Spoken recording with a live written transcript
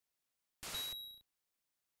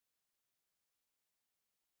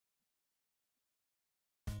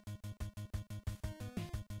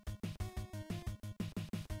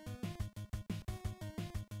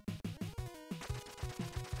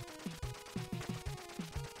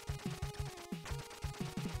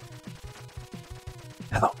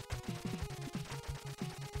Hello.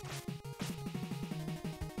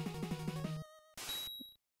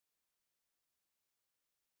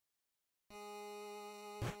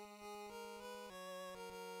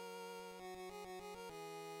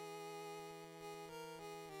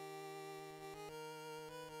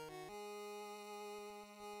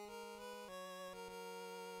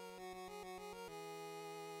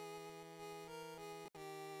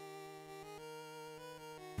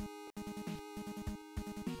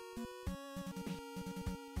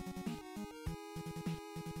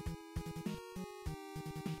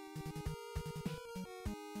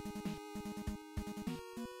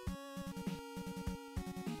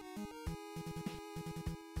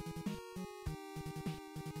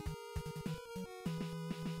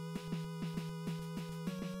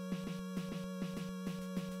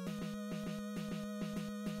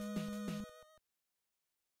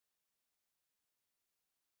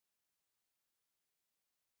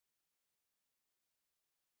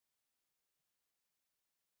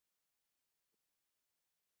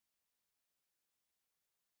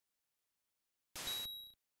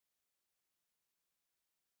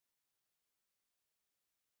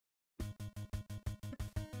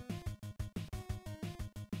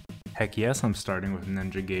 Heck yes, I'm starting with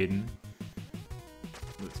Ninja Gaiden.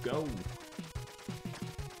 Let's go.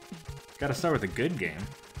 Gotta start with a good game.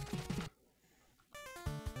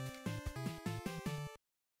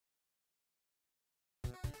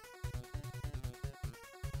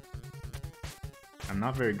 I'm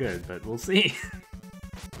not very good, but we'll see.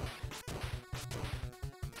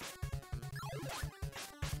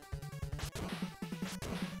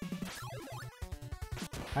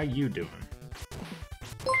 How you doing?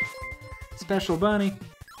 Special Bunny!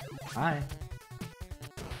 Hi.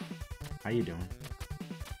 How you doing?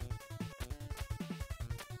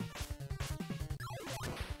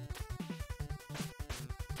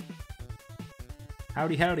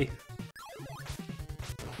 Howdy, howdy.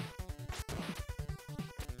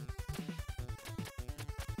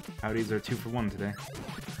 Howdies are 2 for 1 today.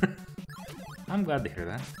 I'm glad to hear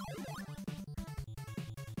that.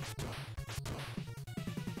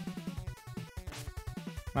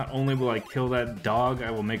 Not only will I kill that dog, I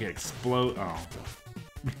will make it explode. Oh.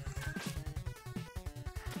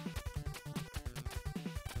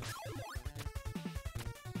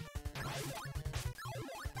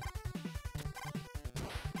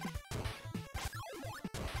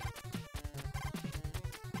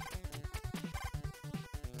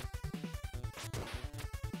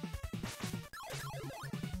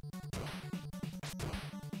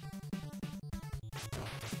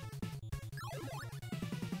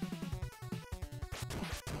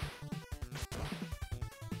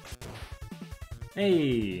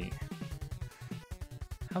 Hey!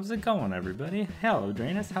 How's it going, everybody? Hello,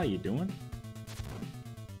 Drainus, how you doing?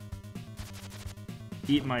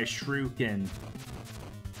 Eat my shuriken.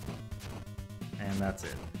 And that's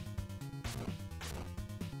it.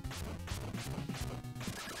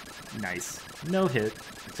 Nice. No hit,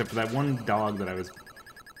 except for that one dog that I was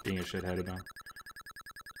being a shithead about.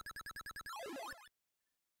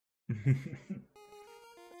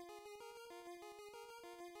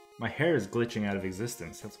 My hair is glitching out of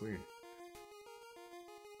existence. That's weird.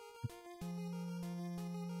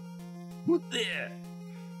 What the?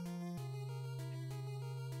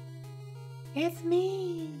 It's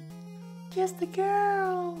me, just a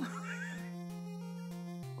girl.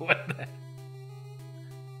 What the?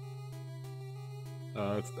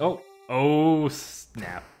 Oh,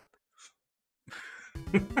 snap.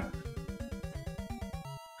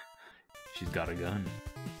 She's got a gun.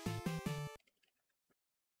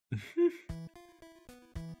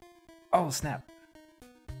 Oh, snap.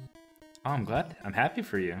 Oh, I'm glad. I'm happy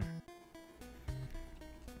for you.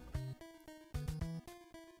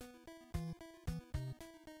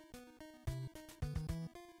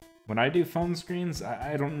 When I do phone screens,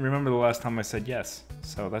 I don't remember the last time I said yes,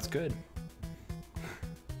 so that's good.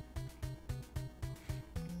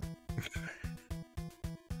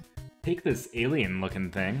 Take this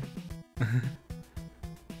alien-looking thing.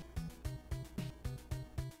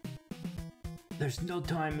 There's no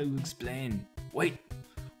time to explain. Wait,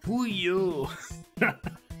 who are you?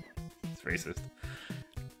 It's racist.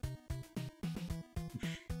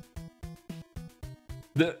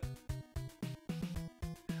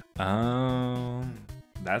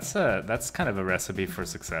 That's kind of a recipe for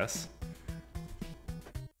success.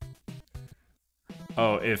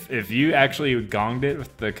 Oh, if you actually gonged it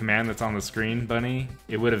with the command that's on the screen, Bunny,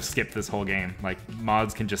 it would have skipped this whole game. Like,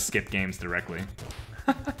 mods can just skip games directly.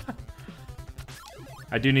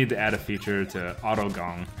 I do need to add a feature to auto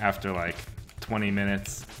gong after like 20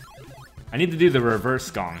 minutes. I need to do the reverse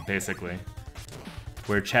Gong, basically.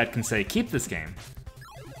 Where chat can say, keep this game.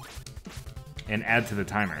 And add to the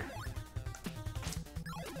timer.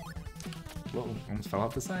 Whoa, almost fell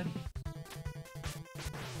off the side.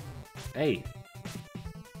 Hey.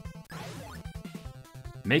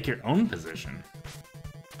 Make your own position.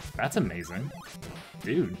 That's amazing.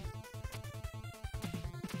 Dude.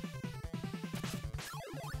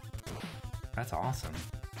 That's awesome.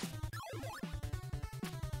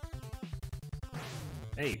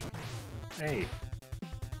 Hey. Hey.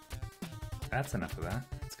 That's enough of that.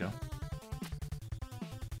 Let's go.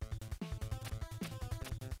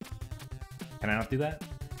 Can I not do that?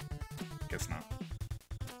 Guess not.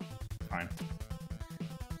 Fine.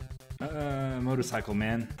 Motorcycle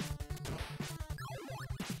man.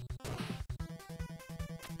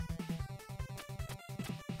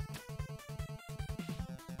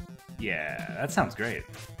 Yeah, that sounds great.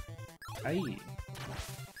 Aye.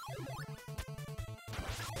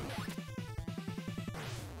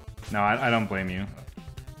 No, I don't blame you.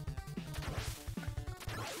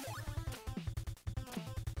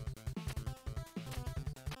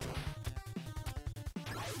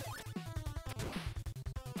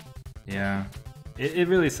 Yeah, it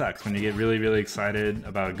really sucks when you get really, really excited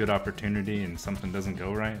about a good opportunity and something doesn't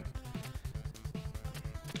go right.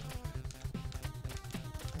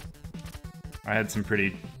 I had some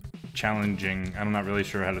pretty challenging, I'm not really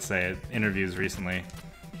sure how to say it, interviews recently.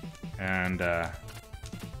 And,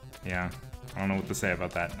 yeah, I don't know what to say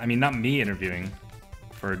about that. I mean, not me interviewing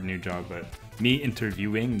for a new job, but me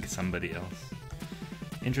interviewing somebody else.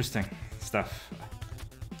 Interesting stuff.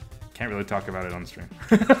 Can't really talk about it on stream.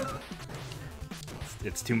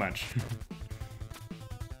 It's too much.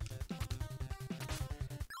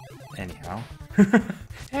 Anyhow.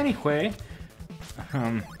 Anyway.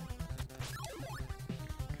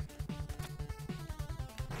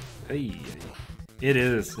 It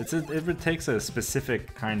is. It takes a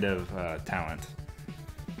specific kind of talent.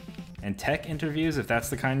 And tech interviews, if that's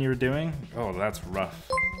the kind you were doing, oh, that's rough.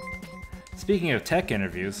 Speaking of tech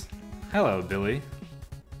interviews, hello, Billy.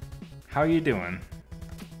 How you doing?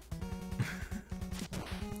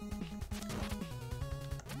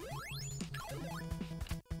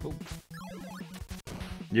 Oh.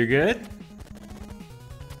 You're good?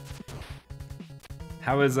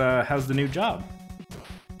 How's the new job?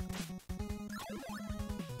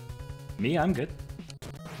 Me, I'm good.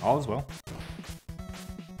 All is well.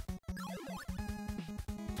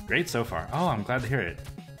 Great so far. Oh, I'm glad to hear it.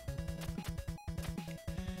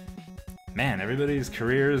 Man, everybody's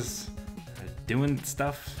careers doing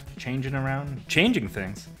stuff, changing around, changing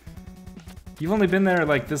things. You've only been there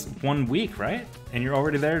like this 1 week, right? And you're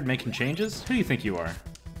already there making changes? Who do you think you are?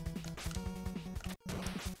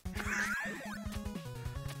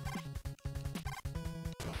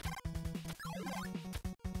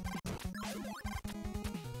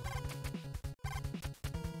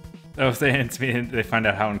 Oh, if they hint me, they find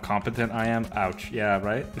out how incompetent I am. Ouch. Yeah,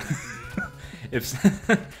 right? If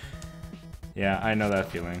yeah, I know that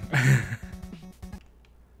feeling.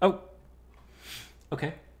 Oh.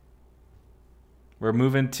 Okay. We're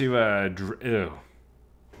moving to ew.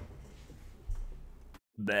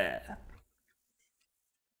 Bleh.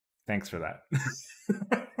 Thanks for that.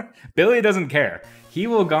 Billy doesn't care. He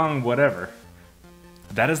will gong whatever.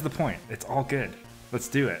 That is the point. It's all good. Let's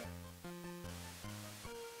do it.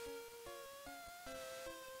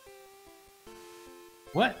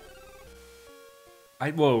 What?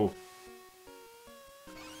 Whoa.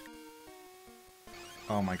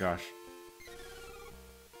 Oh my gosh.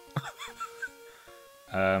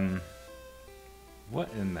 What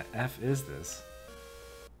in the F is this?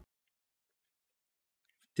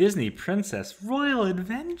 Disney Princess Royal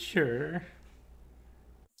Adventure.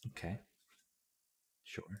 Okay.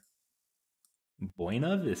 Sure.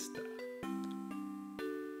 Buena Vista.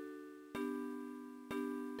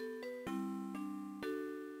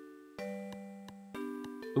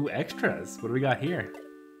 Ooh, extras. What do we got here?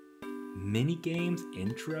 Mini games,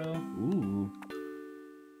 intro. Ooh.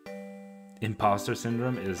 Imposter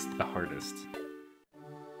syndrome is the hardest.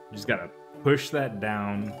 You just gotta push that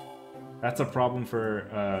down. That's a problem for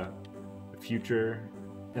the future.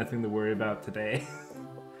 Nothing to worry about today.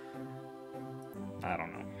 I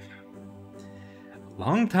don't know. A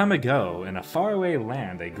long time ago, in a faraway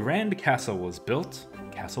land, a grand castle was built.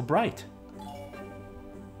 Castle Bright.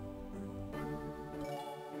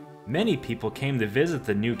 Many people came to visit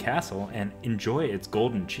the new castle and enjoy its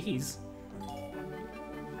golden cheese.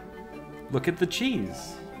 Look at the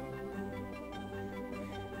cheese.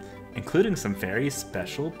 Including some very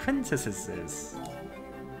special princesses.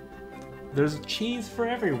 There's cheese for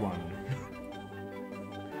everyone.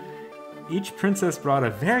 Each princess brought a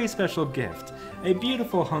very special gift, a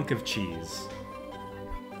beautiful hunk of cheese.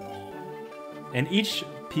 And each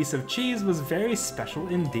piece of cheese was very special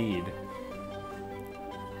indeed.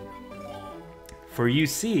 For you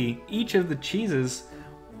see, each of the cheeses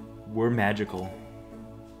were magical.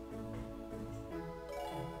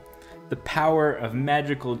 The power of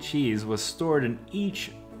magical cheese was stored in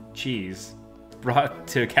each cheese brought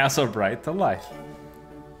to Castle Bright to life.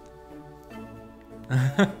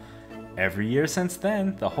 Every year since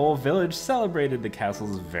then, the whole village celebrated the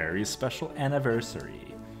castle's very special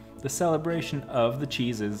anniversary, the celebration of the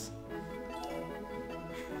cheeses.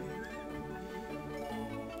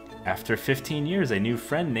 After 15 years, a new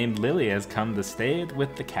friend named Lily has come to stay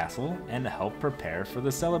with the castle and help prepare for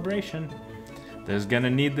the celebration. There's gonna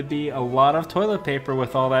need to be a lot of toilet paper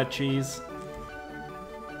with all that cheese.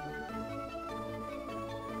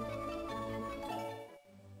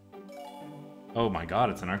 Oh my god,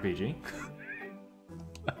 it's an RPG?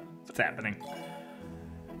 What's happening?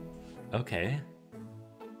 Okay.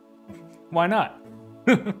 Why not?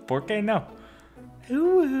 4K? No.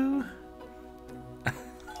 Ooh.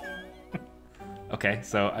 Okay,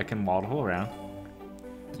 so I can waddle around.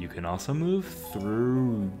 You can also move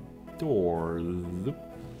through doors.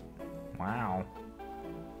 Wow.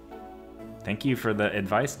 Thank you for the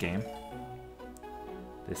advice, game.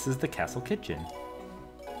 This is the castle kitchen.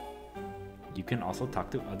 You can also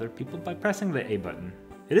talk to other people by pressing the A button.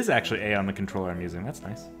 It is actually A on the controller I'm using, that's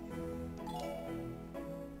nice.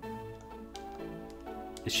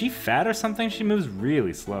 Is she fat or something? She moves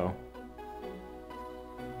really slow.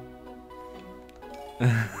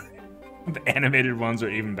 The animated ones are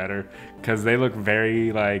even better because they look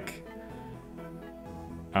very like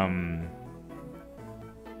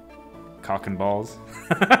cock and balls.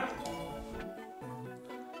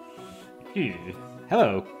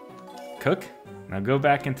 Hello, cook. Now go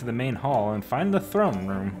back into the main hall and find the throne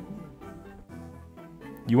room.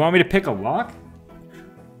 You want me to pick a lock?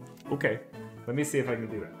 Okay, let me see if I can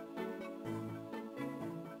do that.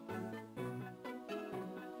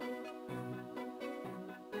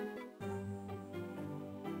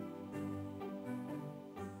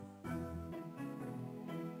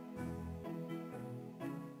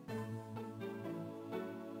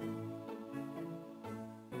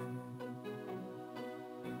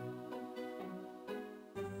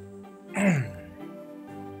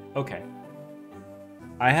 Okay.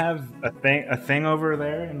 I have a thing over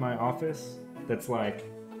there in my office that's like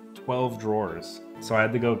 12 drawers. So I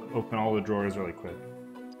had to go open all the drawers really quick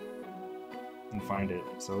and find it.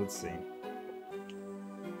 So let's see.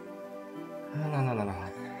 La, la, la, la.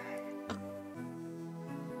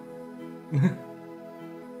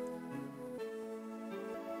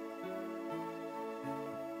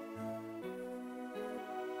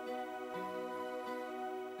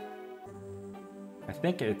 I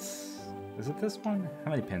think it's... Is it this one?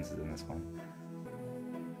 How many pins is in this one?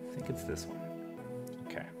 I think it's this one.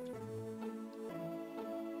 Okay.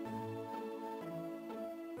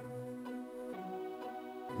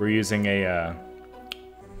 We're using a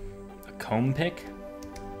comb pick.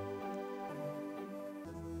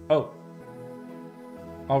 Oh.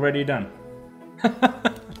 Already done.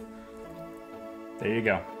 There you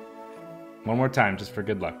go. One more time, just for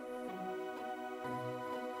good luck.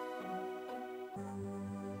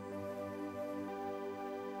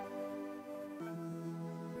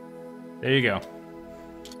 There you go.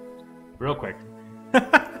 Real quick.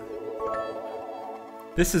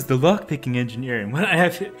 This is the lockpicking engineering. What I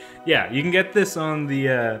have, yeah, you can get this on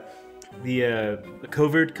the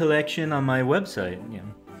Covert collection on my website. Yeah.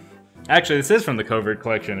 Actually, this is from the Covert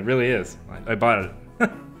collection. It really is. I bought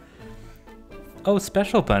it. Oh,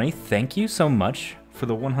 Special Bunny, thank you so much for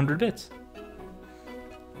the 100 bits.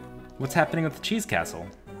 What's happening with the Cheese Castle?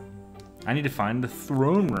 I need to find the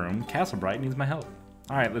throne room. Castle Bright needs my help.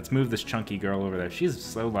 Alright, let's move this chunky girl over there. She's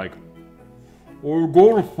so like, we're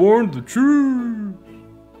gonna find the cheese.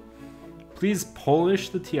 Please polish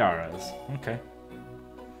the tiaras. Okay.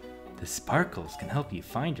 The sparkles can help you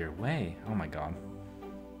find your way. Oh my god.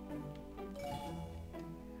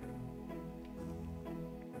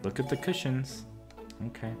 Look at the cushions.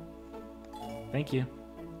 Okay. Thank you.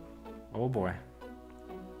 Oh boy.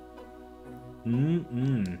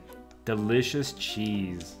 Delicious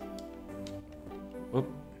cheese. Oop.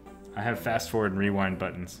 I have fast forward and rewind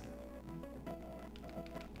buttons.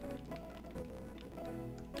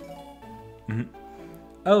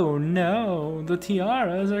 Oh no, the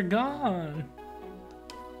tiaras are gone.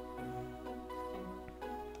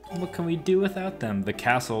 What can we do without them? The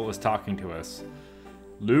castle is talking to us.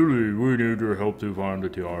 Lily, we need your help to find the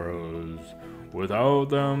tiaras. Without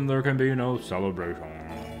them, there can be no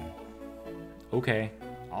celebration. Okay,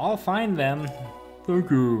 I'll find them. Thank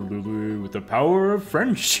you, Lily, with the power of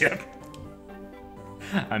friendship.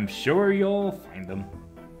 I'm sure you'll find them.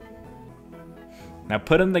 Now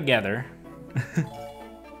put them together.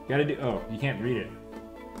 Gotta do, oh, you can't read it.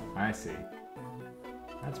 I see.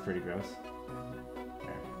 That's pretty gross.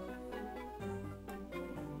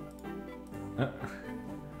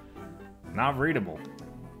 Not readable.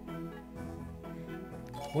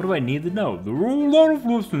 What do I need to know? There are a lot of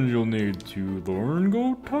lessons you'll need to learn.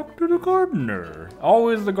 Go talk to the gardener.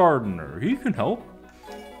 Always the gardener. He can help.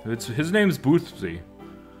 His name's Boothsy.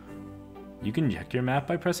 You can check your map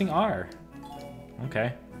by pressing R.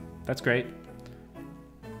 Okay, that's great.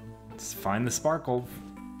 Let's find the sparkle.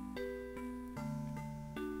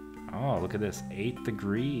 Oh, look at this. 8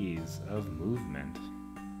 degrees of movement.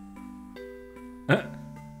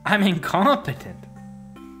 I'm incompetent.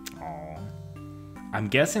 Oh. I'm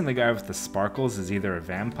guessing the guy with the sparkles is either a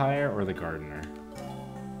vampire or the gardener.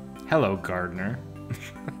 Hello, gardener.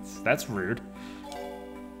 That's rude.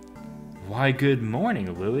 Why, good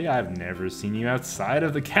morning, Lily. I've never seen you outside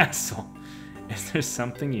of the castle. Is there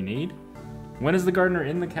something you need? When is the gardener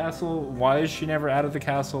in the castle? Why is she never out of the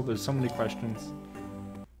castle? There's so many questions.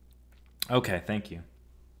 Okay, thank you.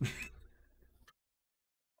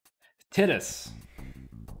 Titus.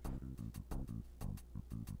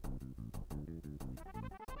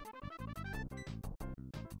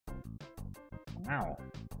 Wow.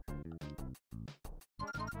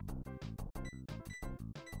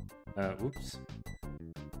 Oops.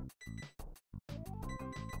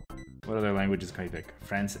 What other languages can I pick?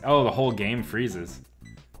 French. Oh, the whole game freezes.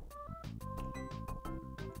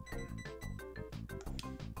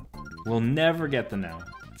 We'll never get the no.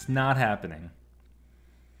 It's not happening.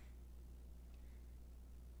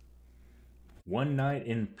 One night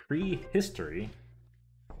in prehistory.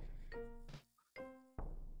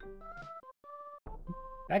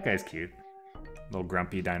 That guy's cute. Little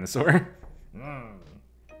grumpy dinosaur.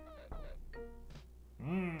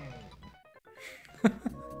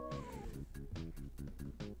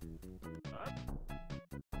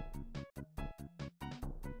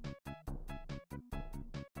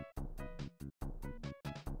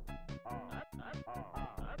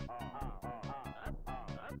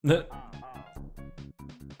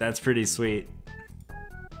 That's pretty sweet.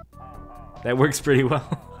 That works pretty well.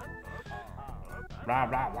 Blah,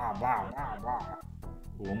 blah, blah, blah, blah, blah.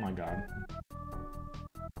 Oh my god.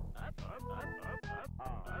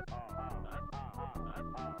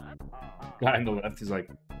 Guy on the left, he's like...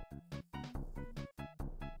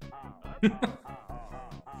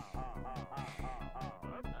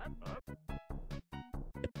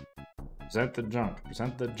 Present the junk,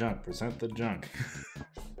 present the junk, present the junk.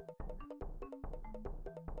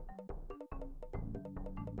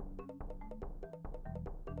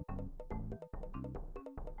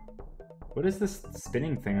 What is this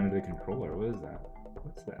spinning thing under the controller? What is that?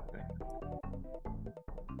 What's that thing?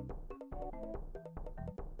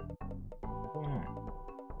 What's going on?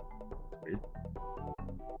 Weird.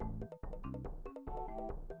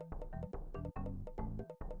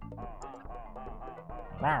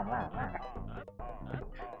 Rah, rah, rah.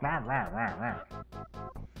 Rah, rah, rah, rah.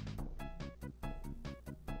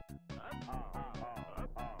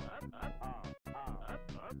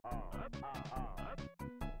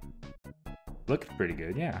 Looked pretty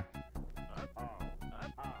good, yeah.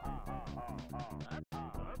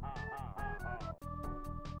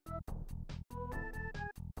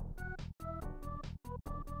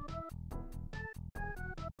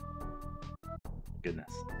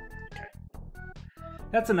 Goodness. Okay.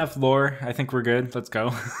 That's enough lore. I think we're good. Let's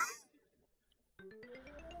go.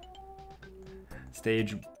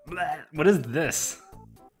 Stage. What is this?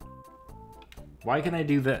 Why can I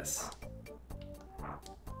do this?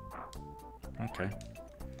 Okay.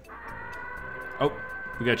 Oh,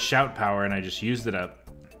 we got shout power and I just used it up.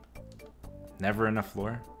 Never enough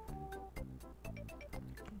lore.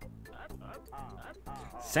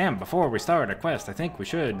 Sam, before we start a quest, I think we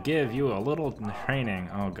should give you a little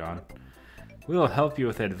training. Oh god. We'll help you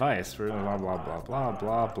with advice for blah blah blah blah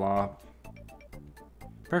blah blah.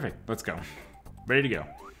 Perfect, let's go. Ready to go.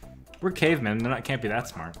 We're cavemen, they're not can't be that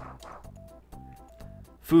smart.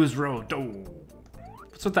 Foos road. Oh.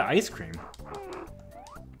 What's with the ice cream?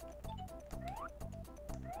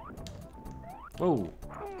 Whoa.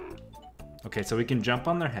 Okay, so we can jump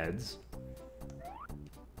on their heads.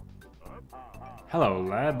 Hello,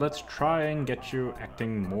 lad. Let's try and get you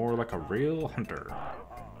acting more like a real hunter.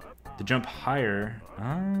 To jump higher.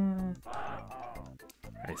 I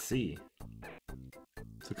see.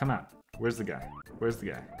 So come out. Where's the guy? Where's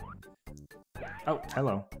the guy? Oh,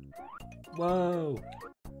 hello. Whoa.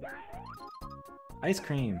 Ice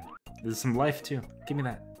cream. There's some life too. Give me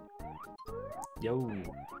that. Yo.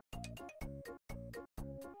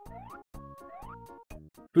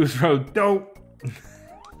 Boost Road, dope.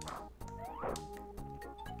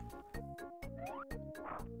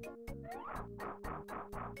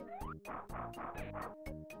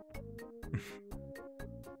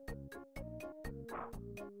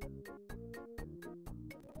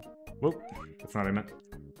 Whoop, that's not what I meant.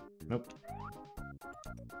 Nope.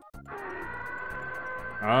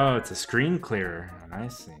 Oh, it's a screen clearer. I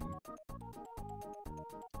see.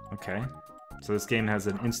 Okay. So this game has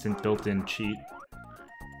an instant built-in cheat.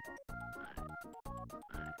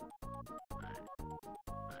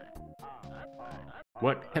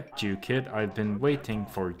 What kept you, kid? I've been waiting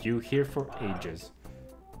for you here for ages.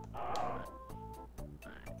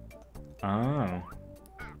 Oh.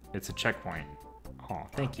 It's a checkpoint. Oh,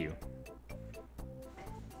 thank you.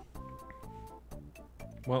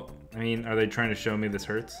 Well, I mean, are they trying to show me this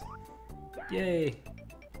hurts? Yay!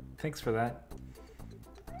 Thanks for that.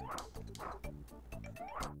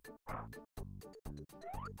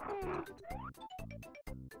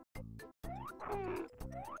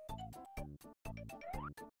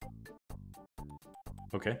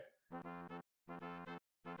 Okay.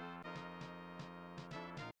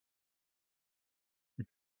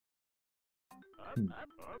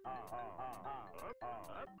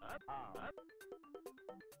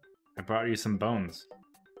 I brought you some bones.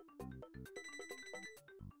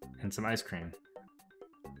 And some ice cream.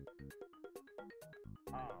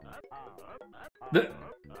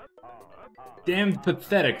 Damn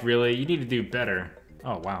pathetic, really. You need to do better.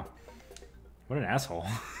 Oh, wow. What an asshole.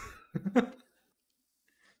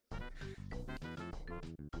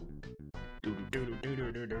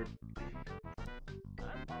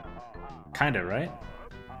 Kinda, right?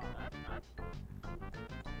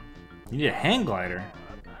 You need a hang glider.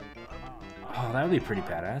 Oh, that would be pretty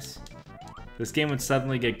badass. This game would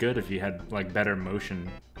suddenly get good if you had, like, better motion,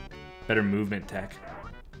 better movement tech.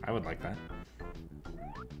 I would like that.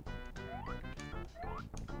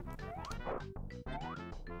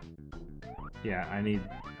 Yeah, I need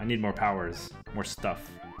more powers, more stuff.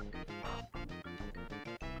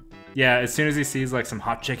 Yeah, as soon as he sees, like, some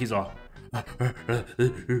hot chick, he's all...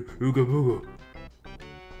 Ooga booga.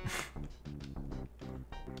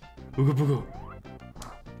 Ooga booga.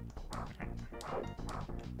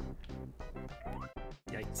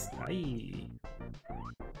 Yikes. Aye.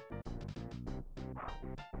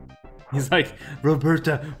 He's like,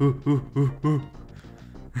 Roberta. Ooh, ooh, ooh, ooh.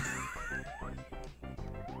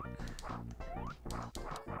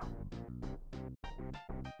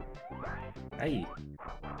 Hey.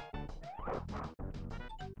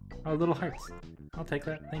 Oh, little hearts. I'll take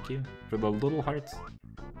that. Thank you for the little hearts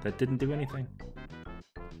that didn't do anything.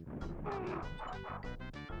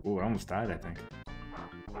 Ooh, I almost died, I think.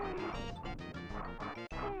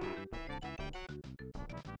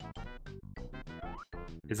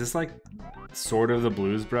 Is this like sort of the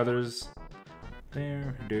Blues Brothers?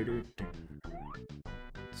 There,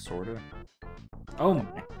 sorta. Oh my.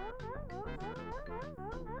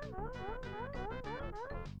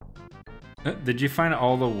 Did you find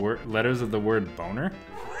all the letters of the word boner?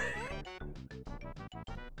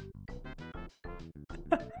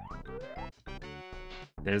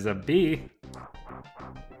 There's a B.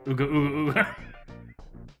 Ooga ooga ooga.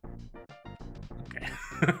 Okay.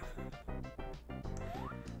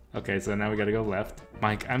 Okay, so now we gotta go left.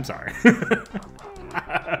 Mike, I'm sorry.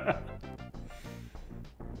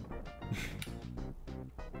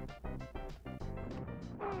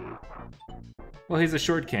 Well, he's a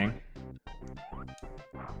short king.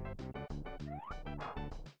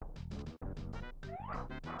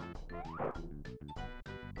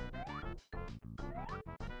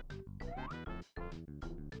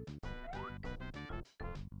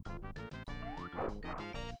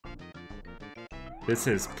 This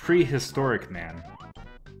is prehistoric, man.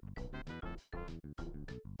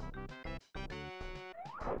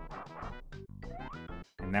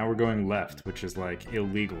 And now we're going left, which is like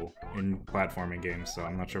illegal in platforming games, so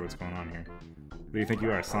I'm not sure what's going on here. Who do you think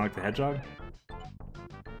you are, Sonic the Hedgehog?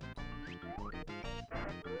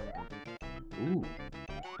 Ooh.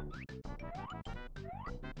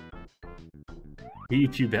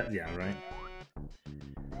 If you bet, yeah, right.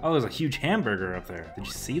 Oh, there's a huge hamburger up there. Did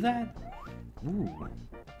you see that? Ooh.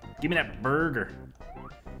 Give me that burger.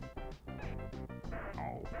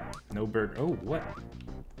 Oh, no burger. Oh, what?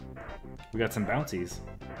 We got some bounties.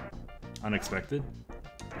 Unexpected.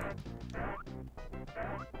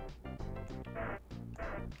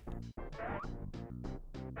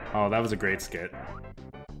 Oh, that was a great skit.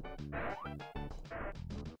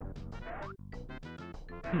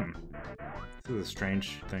 This is a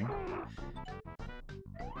strange thing.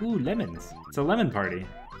 Ooh, lemons. It's a lemon party.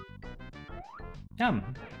 Yum.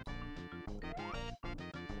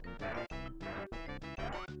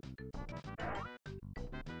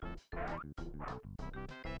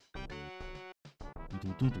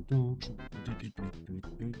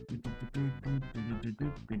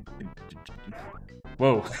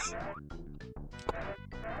 Whoa.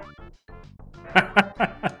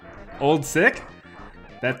 Old sick?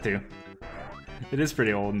 That too. It is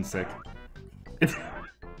pretty old and sick.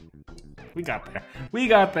 We got there. We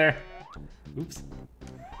got there. Oops.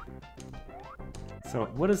 So,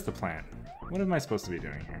 what is the plan? What am I supposed to be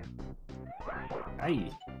doing here? Aye.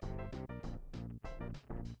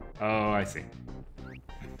 Oh, I see.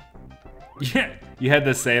 Yeah, you had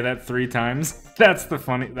to say that 3 times? That's the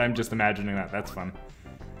funny... I'm just imagining that. That's fun.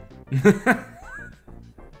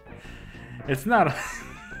 It's not...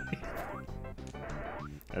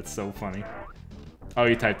 That's so funny. Oh,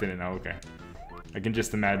 you typed it in. Oh, okay. I can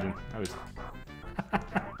just imagine. I was...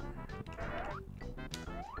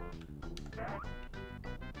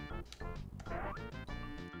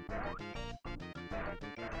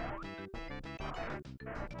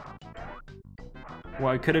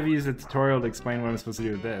 Well, I could have used a tutorial to explain what I'm supposed to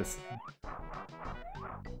do with this.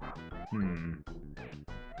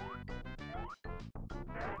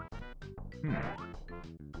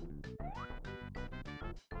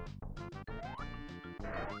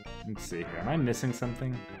 Let's see here. Am I missing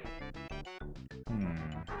something?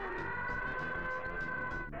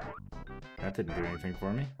 That didn't do anything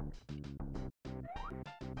for me.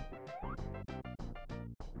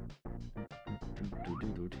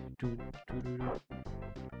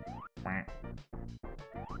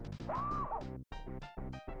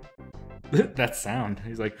 That sound.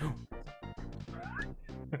 He's like...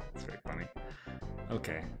 That's very funny.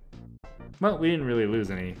 Okay. Well, we didn't really lose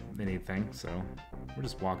anything, so we're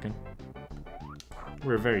just walking.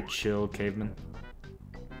 We're a very chill caveman.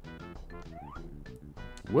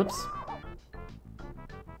 Whoops.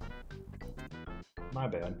 My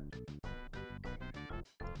bad.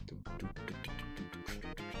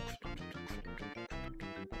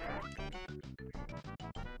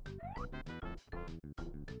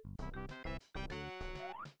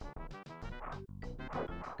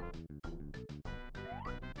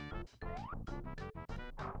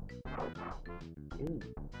 Ooh.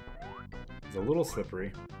 It's a little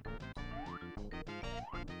slippery.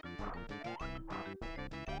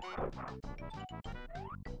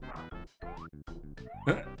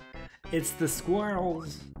 It's the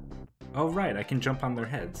squirrels! Oh right, I can jump on their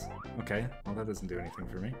heads. Okay, well that doesn't do anything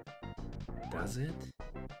for me. Does it?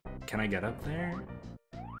 Can I get up there?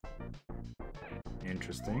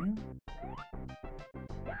 Interesting.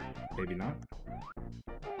 Maybe not.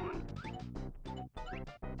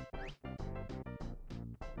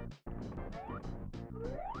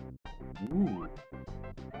 Ooh.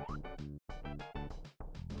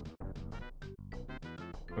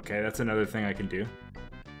 Okay, that's another thing I can do.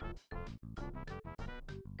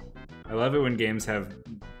 I love it when games have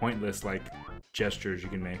pointless, like, gestures you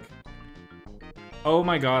can make. Oh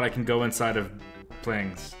my god, I can go inside of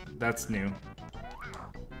things. That's new.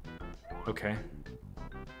 Okay.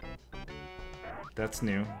 That's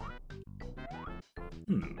new.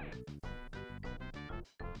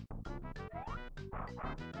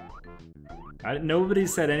 Nobody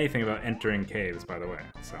said anything about entering caves, by the way,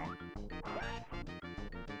 so...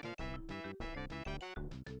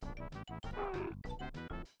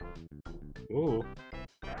 Ooh.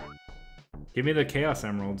 Give me the Chaos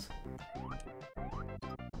Emeralds.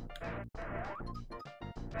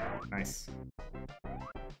 Nice.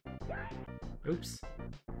 Oops.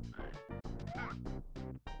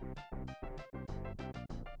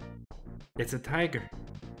 It's a tiger.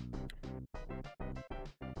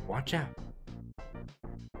 Watch out.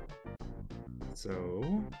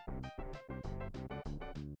 So...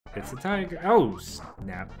 It's a tiger. Oh,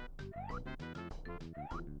 snap.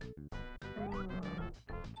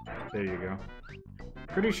 There you go.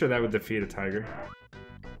 Pretty sure that would defeat a tiger.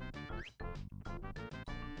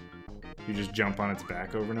 You just jump on its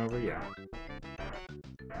back over and over? Yeah.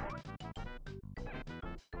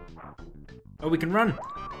 Oh, we can run!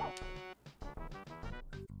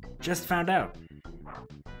 Just found out.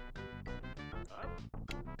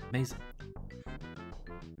 Amazing.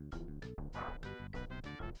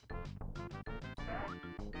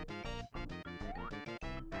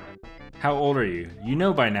 How old are you? You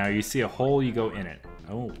know by now, you see a hole, you go in it.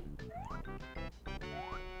 Oh.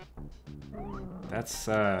 That's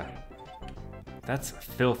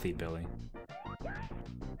filthy, Billy.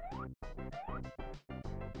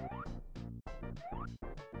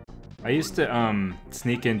 I used to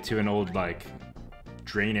sneak into an old like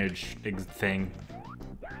drainage thing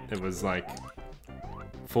that was like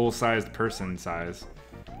full-sized person size,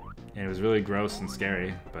 and it was really gross and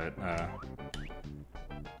scary, but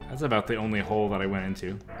that's about the only hole that I went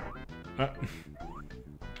into.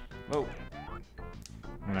 Whoa.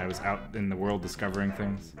 When I was out in the world discovering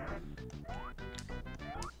things.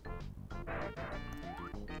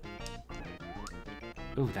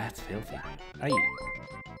 Ooh, that's filthy. Aye.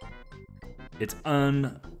 It's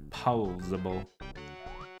unpausable.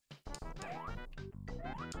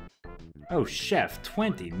 Oh, chef,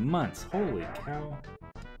 20 months. Holy cow.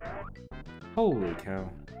 Holy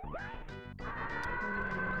cow.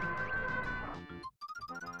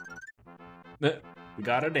 We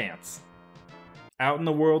gotta dance. Out in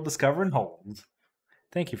the world discovering holes.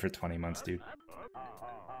 Thank you for 20 months, dude.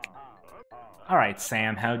 Alright,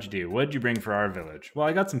 Sam, how'd you do? What'd you bring for our village? Well,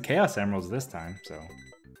 I got some Chaos Emeralds this time, so...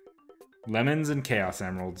 Lemons and Chaos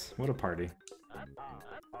Emeralds. What a party.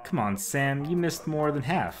 Come on, Sam, you missed more than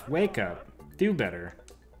half. Wake up. Do better.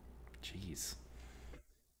 Jeez.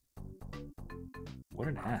 What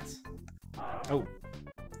an ass. Oh.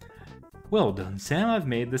 Well done, Sam. I've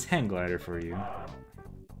made this hang glider for you.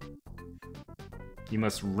 You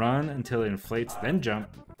must run until it inflates, then jump.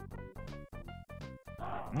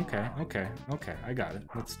 Okay, okay, okay. I got it.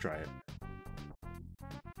 Let's try it.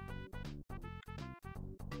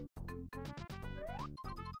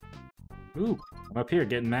 Ooh, I'm up here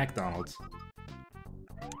getting McDonald's.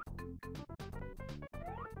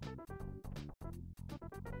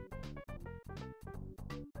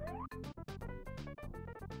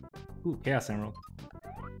 Ooh, Chaos Emerald.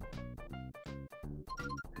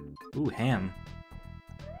 Ooh, ham.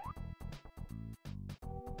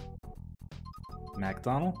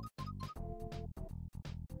 McDonald?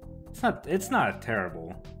 It's not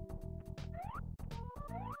terrible.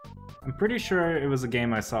 I'm pretty sure it was a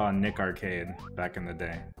game I saw on Nick Arcade back in the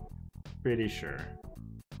day. Pretty sure.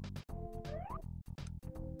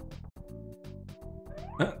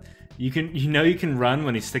 You can run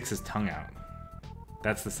when he sticks his tongue out.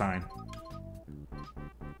 That's the sign.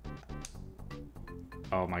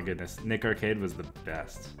 Oh my goodness, Nick Arcade was the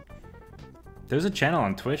best. There's a channel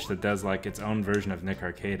on Twitch that does like its own version of Nick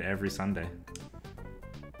Arcade every Sunday.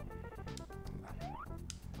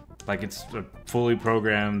 Like it's a fully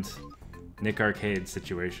programmed Nick Arcade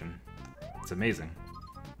situation. It's amazing.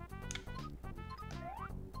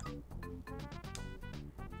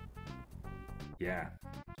 Yeah.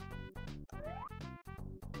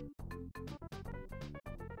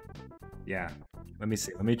 Yeah. Let me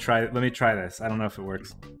see. Let me try this. I don't know if it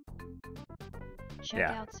works. Check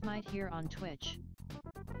out Smite here on Twitch.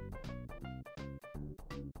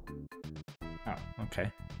 Oh, okay.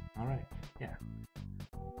 All right. Yeah.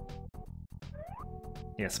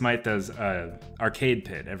 Yeah, Smite does Arcade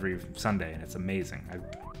Pit every Sunday, and it's amazing. I've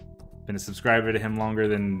been a subscriber to him longer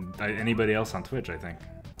than anybody else on Twitch, I think.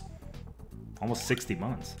 Almost 60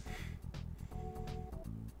 months.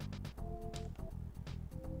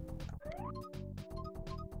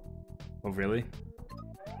 Oh, really?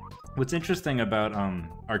 What's interesting about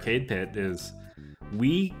Arcade Pit is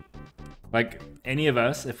we, like any of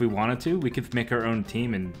us, if we wanted to, we could make our own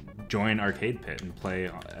team and join Arcade Pit and play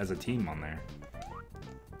as a team on there.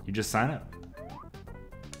 You just sign up.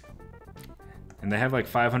 And they have like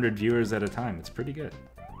 500 viewers at a time. It's pretty good.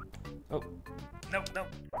 Oh, no, no.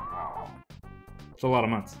 It's a lot of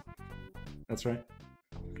months. That's right.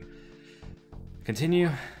 Continue.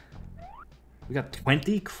 We got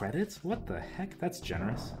 20 credits? What the heck? That's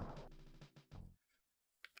generous.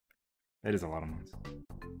 That is a lot of months.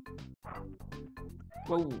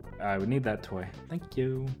 Whoa, I would need that toy. Thank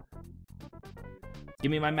you.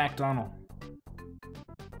 Give me my McDonald.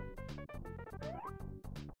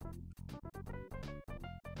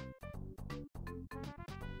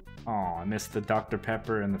 Aw, I missed the Dr.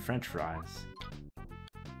 Pepper and the French fries.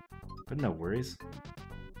 But no worries.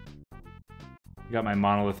 Got my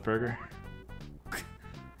monolith burger.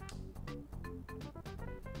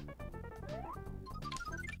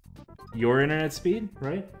 Your internet speed,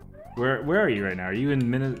 right? Where are you right now? Are you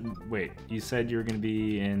in Wait, you said you were gonna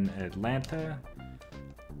be in Atlanta?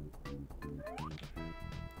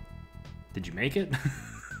 Did you make it?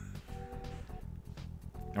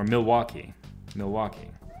 Or Milwaukee?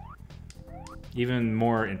 Milwaukee. Even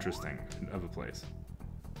more interesting of a place.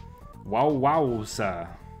 Wowza.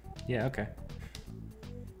 Yeah, okay.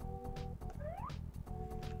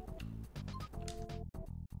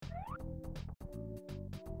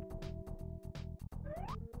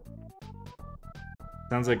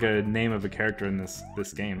 Sounds like a name of a character in this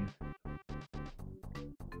game.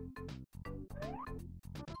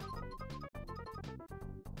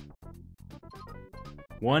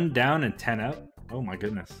 1 down and 10 out? Oh my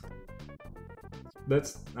goodness.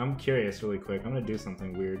 I'm curious really quick. I'm gonna do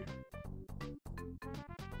something weird.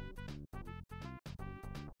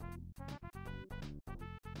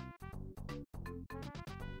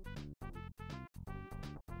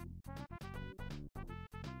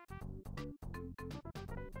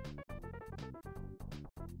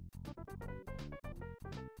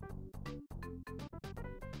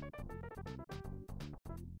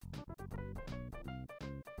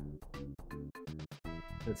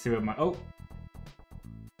 Let's see what my... Oh!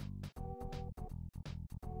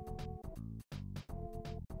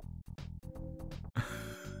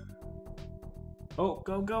 Oh,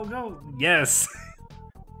 go, go, go! Yes!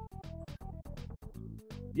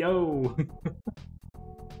 Yo!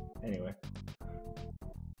 Anyway.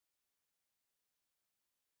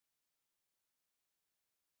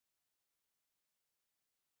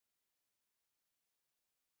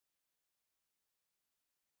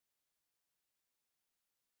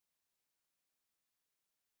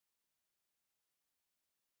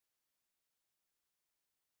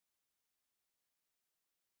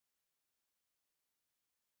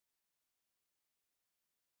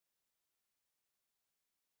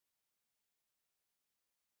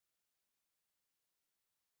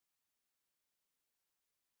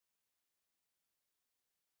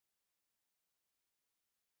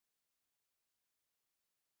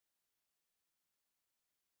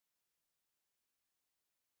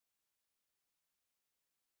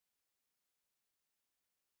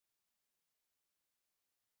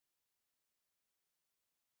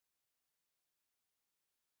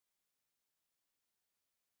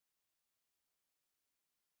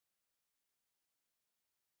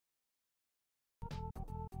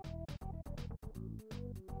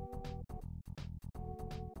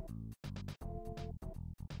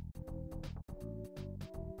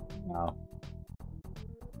 Wow.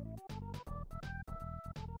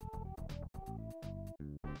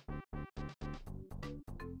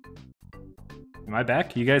 Am I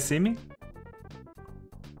back? You guys see me?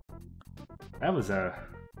 That was a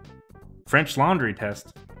French laundry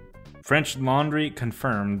test. French laundry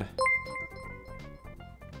confirmed.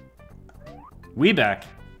 We back.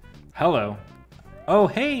 Hello. Oh,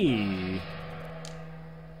 hey!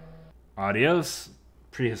 Adios,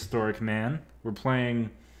 prehistoric man. We're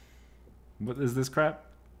playing... What is this crap?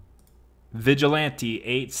 Vigilante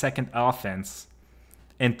 8-second offense.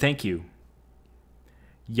 And thank you.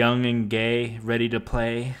 Young and gay, ready to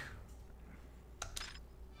play.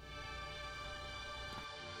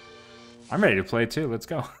 I'm ready to play too. Let's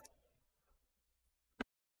go.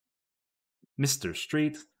 Mr.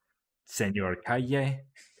 Street, Senor Calle.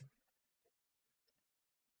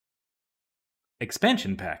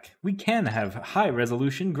 Expansion pack. We can have high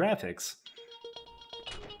resolution graphics.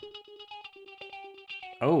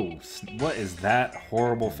 Oh, what is that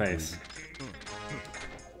horrible face?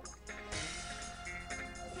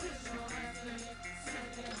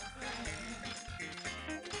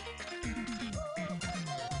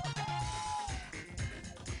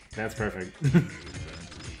 That's perfect.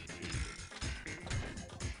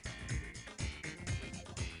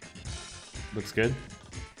 Looks good.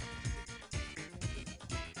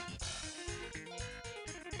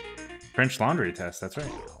 French laundry test, that's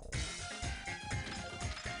right.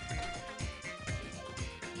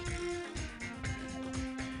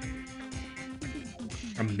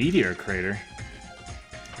 A meteor crater.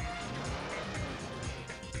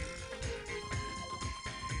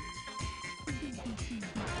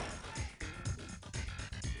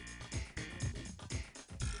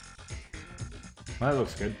 Well, that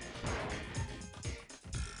looks good.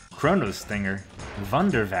 Chrono Stinger.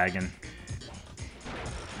 Wunderwagen.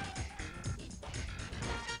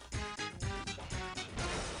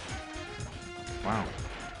 Wow.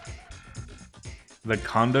 The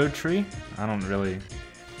Condo Tree? I don't really...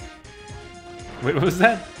 Wait, what was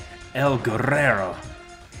that? El Guerrero.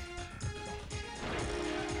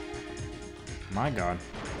 My god.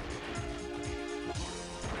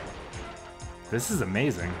 This is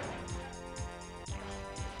amazing.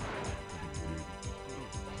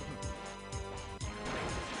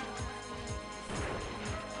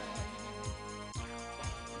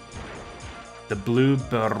 The Blue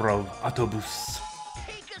Burro Autobus.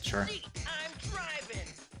 Sure.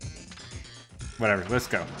 Whatever, let's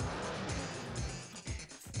go.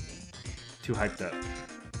 Too hyped up.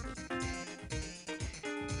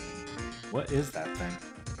 What is that thing?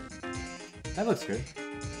 That looks good.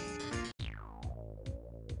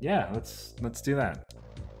 Yeah, let's do that.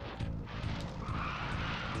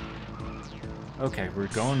 Okay, we're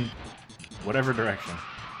going whatever direction.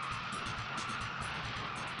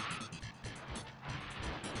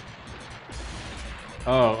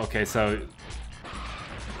 Oh, okay, so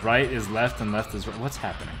right is left and left is right. What's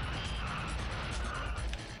happening?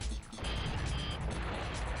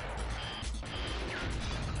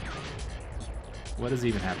 What is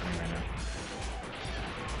even happening right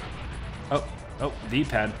now? Oh,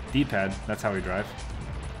 D-pad, D-pad. That's how we drive.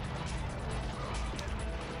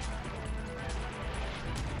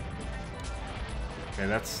 Okay,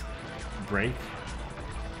 that's brake.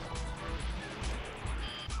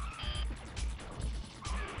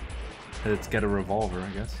 Let's get a revolver, I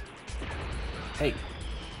guess. Hey!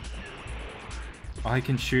 Oh, I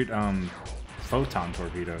can shoot, photon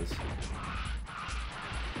torpedoes.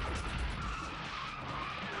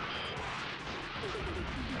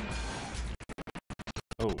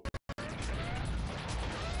 Oh.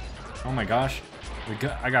 Oh my gosh.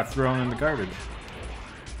 I got thrown in the garbage.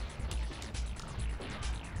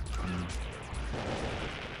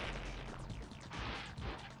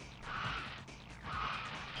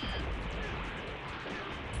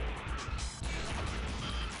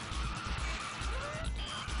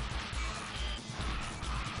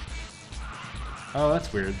 Oh,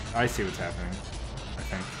 that's weird. I see what's happening, I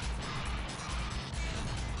think.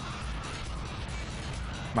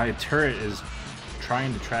 My turret is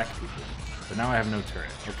trying to track people, but now I have no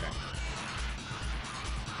turret. Okay.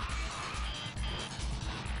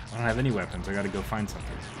 I don't have any weapons. I gotta go find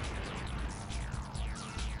something.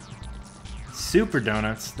 Super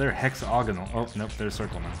donuts. They're hexagonal. Oh, nope, they're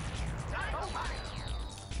circle now.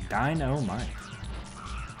 Dynamite.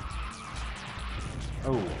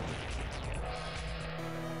 Oh.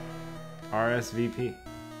 RSVP.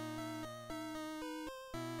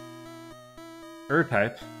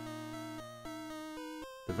 type.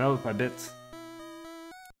 Developed by Bits.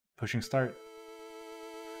 Pushing start.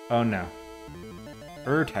 Oh no.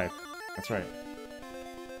 type. That's right.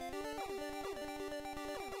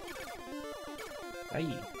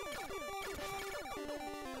 Aye.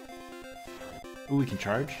 Ooh, we can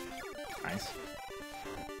charge. Nice.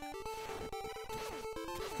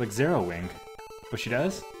 It's like Zero Wing. What she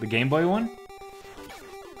does? The Game Boy one?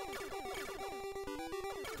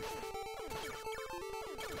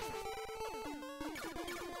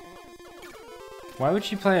 Why would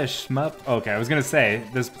she play a shmup? Okay, I was gonna say,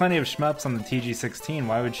 there's plenty of shmups on the TG16.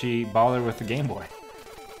 Why would she bother with the Game Boy?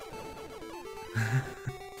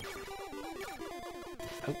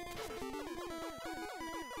 Oh.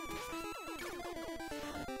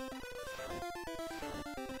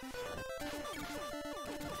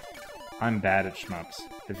 I'm bad at shmups.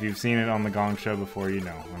 If you've seen it on the Gong Show before, you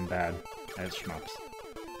know I'm bad at shmups.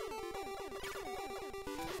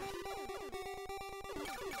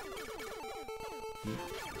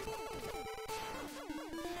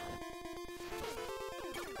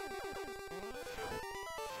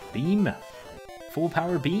 Beam! Full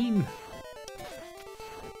power beam!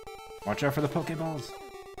 Watch out for the Pokeballs!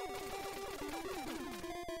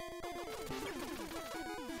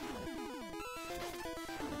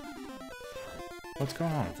 What's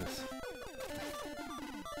going on with this?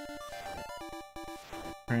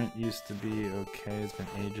 Print used to be okay. It's been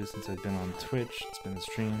ages since I've been on Twitch. It's been a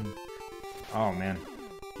stream. Oh man.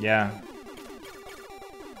 Yeah.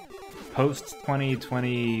 Post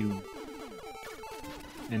 2020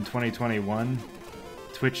 in 2021,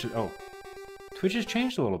 Twitch has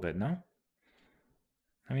changed a little bit, no?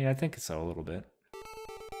 I mean, I think so a little bit.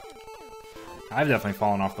 I've definitely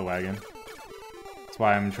fallen off the wagon. That's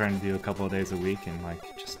why I'm trying to do a couple of days a week and like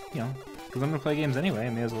just, you know, because I'm gonna play games anyway, I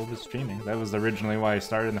may as well be streaming. That was originally why I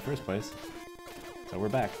started in the first place. So we're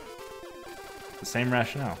back. The same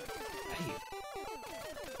rationale. Hey.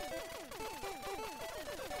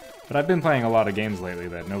 But I've been playing a lot of games lately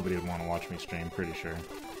that nobody would want to watch me stream, pretty sure.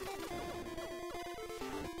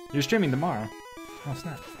 You're streaming tomorrow? Oh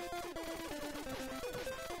snap.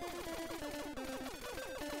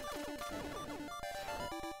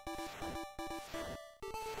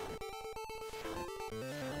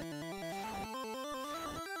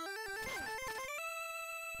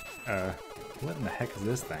 What in the heck is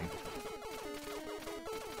this thing?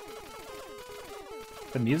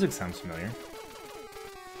 The music sounds familiar.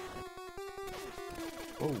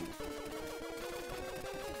 Whoa.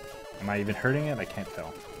 Am I even hurting it? I can't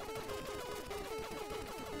tell.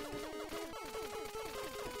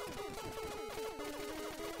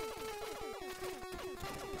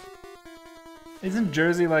 Isn't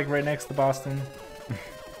Jersey like right next to Boston?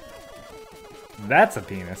 That's a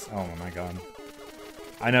penis. Oh my god.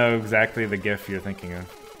 I know exactly the gif you're thinking of.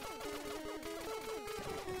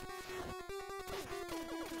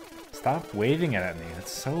 Stop waving it at me.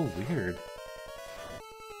 That's so weird.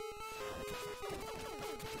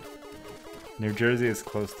 New Jersey is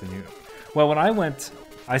close to New... Well, when I went,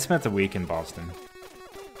 I spent a week in Boston.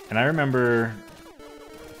 And I remember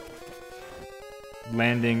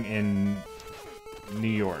landing in New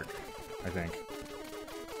York, I think.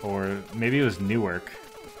 Or maybe it was Newark.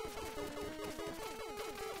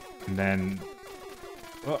 And then...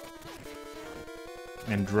 Oh,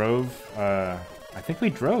 and drove, I think we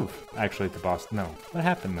drove, actually, to Boston. No, what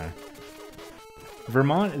happened there?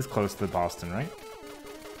 Vermont is close to Boston, right?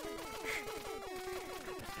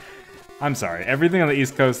 I'm sorry, everything on the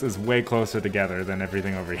East Coast is way closer together than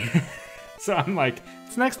everything over here. So I'm like,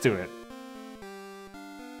 it's next to it.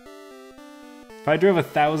 If I drove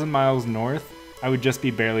 1,000 miles north, I would just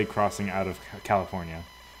be barely crossing out of California.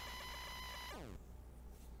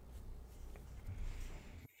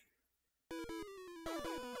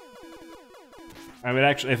 I would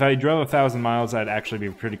actually, if I drove 1,000 miles, I'd actually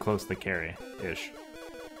be pretty close to Cary-ish.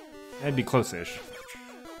 I'd be close-ish.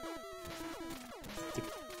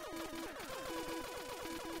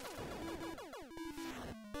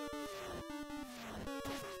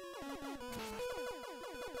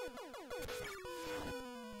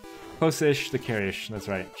 Close-ish to Cary-ish, that's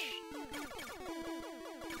right.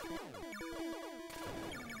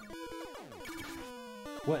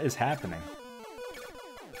 What is happening?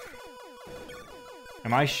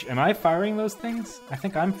 Am I firing those things? I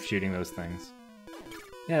think I'm shooting those things.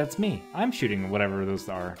 Yeah, that's me. I'm shooting whatever those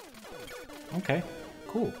are. Okay,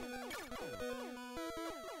 cool.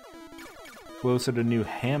 Closer to New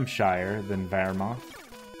Hampshire than Vermont.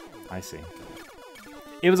 I see.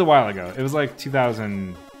 It was a while ago. It was like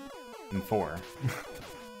 2004. Oh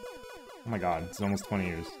my god, it's almost 20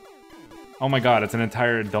 years. Oh my god, it's an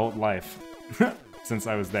entire adult life since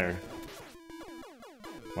I was there.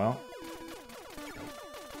 Well.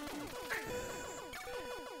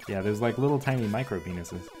 Yeah, there's like little tiny micro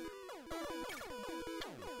penises.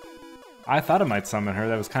 I thought it might summon her,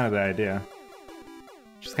 that was kind of the idea.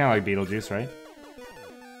 She's kind of like Beetlejuice, right?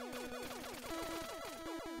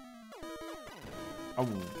 Oh.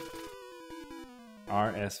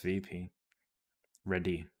 RSVP.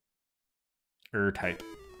 Ready. Type.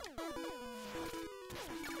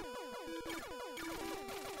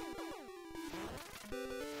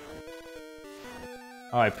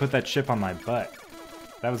 Oh, I put that chip on my butt.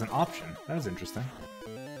 That was an option. That was interesting.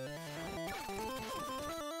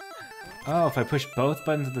 Oh, if I push both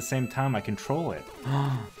buttons at the same time, I control it.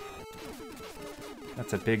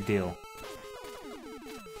 That's a big deal.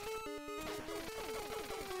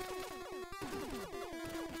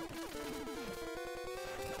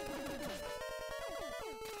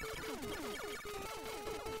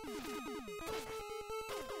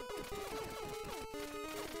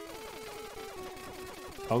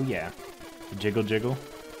 Oh yeah. Jiggle jiggle.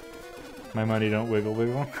 My money don't wiggle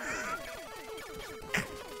wiggle.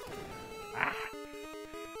 Ah.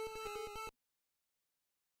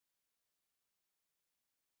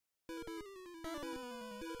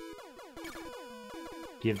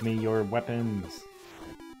 Give me your weapons.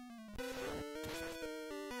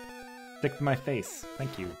 Stick to my face.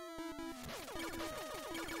 Thank you.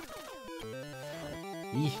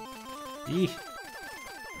 Eeh. Eeh.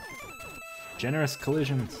 Generous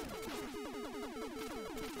collisions.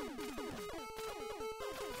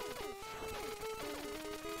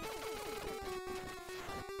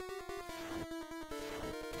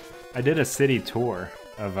 I did a city tour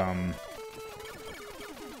of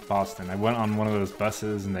Boston. I went on one of those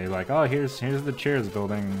buses and they like, oh, here's the Cheers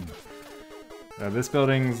building. This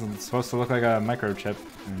building's supposed to look like a microchip,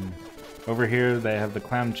 and over here they have the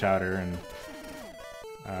clam chowder, and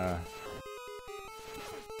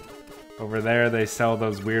over there they sell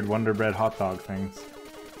those weird Wonder Bread hot dog things.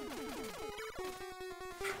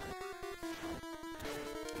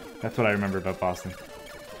 That's what I remember about Boston.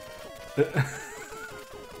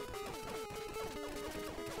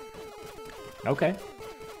 Okay.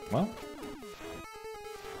 Well.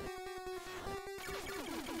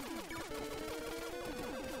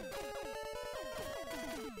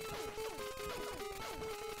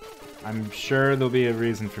 I'm sure there'll be a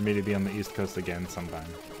reason for me to be on the East Coast again sometime.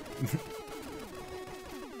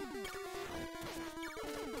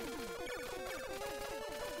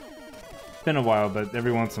 It's been a while, but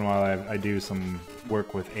every once in a while I do some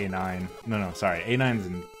work with A9. No, sorry. A9's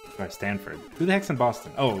in Stanford. Who the heck's in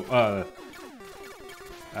Boston? Oh,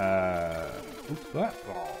 oops, what?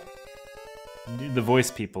 Oh. The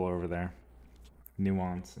voice people over there.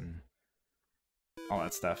 Nuance and all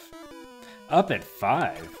that stuff. Up at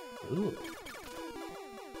 5. Ooh.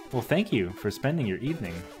 Well, thank you for spending your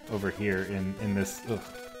evening over here in this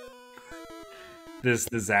this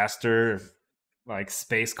disaster, like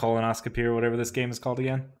space colonoscopy or whatever this game is called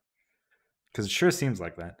again. Because it sure seems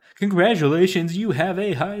like that. Congratulations, you have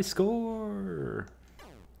a high score!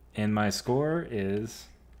 And my score is...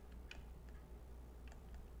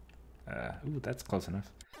 ooh, that's close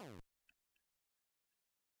enough.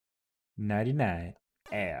 99.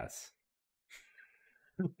 Ass.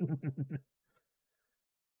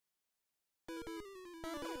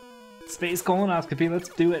 Space colonoscopy, let's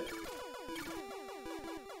do it!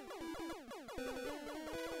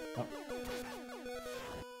 Oh.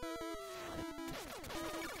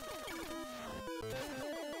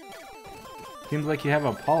 Seems like you have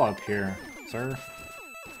a polyp here, sir.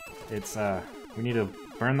 It's, we need to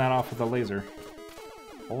burn that off with a laser.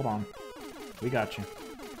 Hold on. We got you.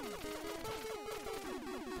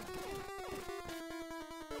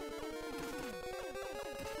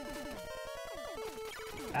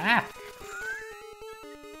 Ah!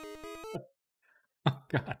 Oh,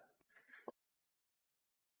 God.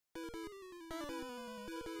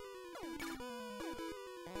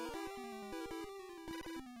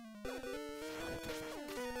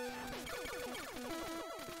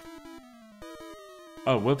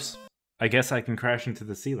 Oh, whoops. I guess I can crash into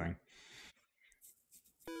the ceiling.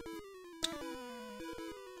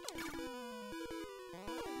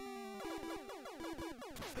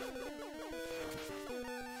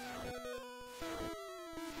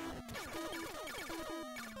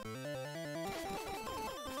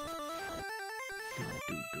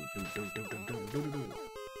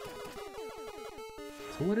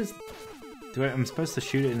 So what is... I'm supposed to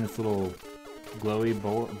shoot it in this little glowy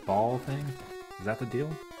ball thing? Is that the deal?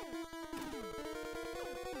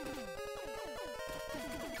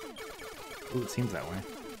 Ooh, it seems that way.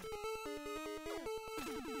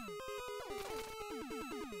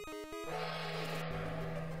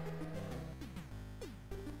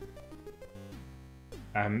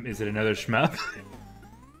 Is it another shmup?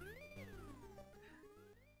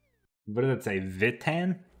 What did it say?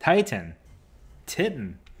 Vitan? Titan.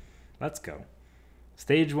 Titan. Let's go.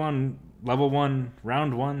 Stage 1, level 1,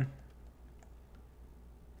 round 1.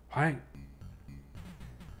 Why?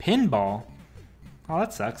 Pinball? Oh,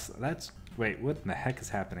 that sucks. That's... Wait, what in the heck is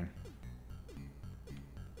happening?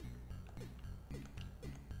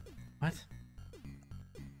 What?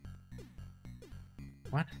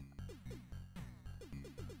 What?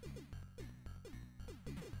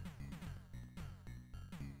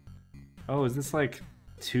 Oh, is this like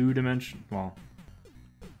two-dimensional? Well...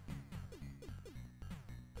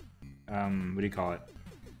 what do you call it?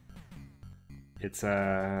 It's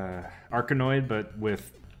a Arkanoid, but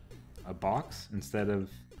with a box instead of...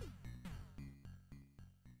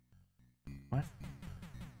 What?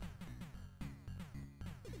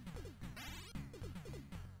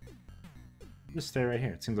 Just stay right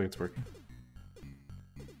here. It seems like it's working.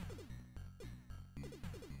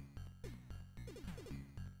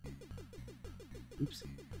 Oops.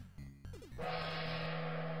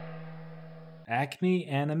 Acme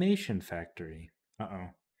Animation Factory. Uh-oh.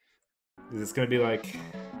 Is this gonna be like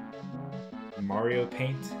Mario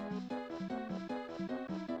Paint?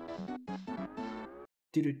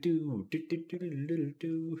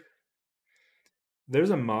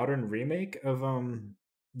 There's a modern remake of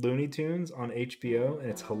Looney Tunes on HBO, and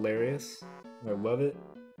it's hilarious. I love it.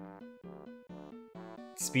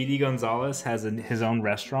 Speedy Gonzalez has his own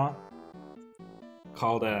restaurant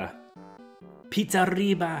called Pizza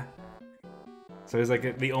Riba. So he's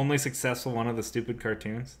like the only successful one of the stupid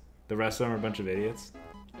cartoons. The rest of them are a bunch of idiots.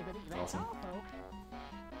 It's awesome.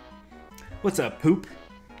 What's up, poop?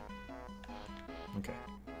 Okay.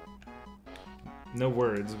 No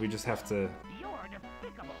words, we just have to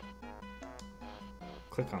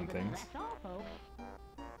click on things.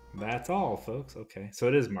 That's all, folks. Okay, so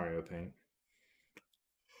it is Mario Paint.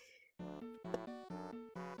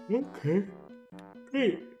 Okay.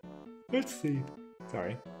 Great. Let's see.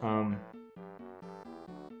 Sorry. Alright.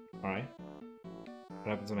 What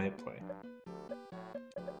happens when I hit play?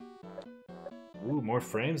 Ooh, more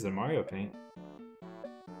frames than Mario Paint.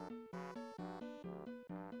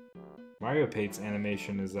 Mario Paint's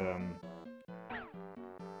animation is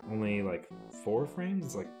only like 4 frames.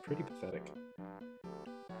 It's like pretty pathetic.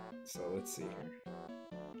 So let's see here.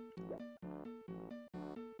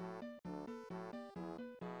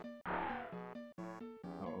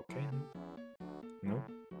 Oh, okay. Nope.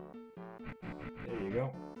 There you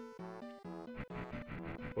go.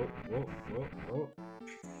 Whoa, whoa, whoa, whoa.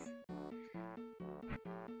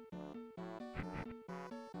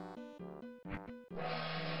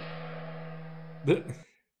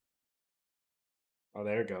 Oh,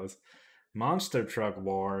 there it goes. Monster Truck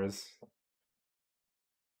Wars.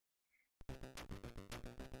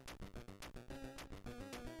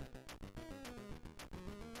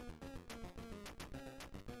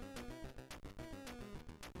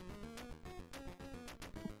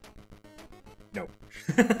 No.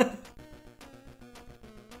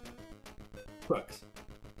 Trucks.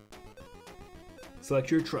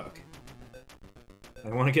 Select your truck. I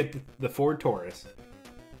want to get the Ford Taurus.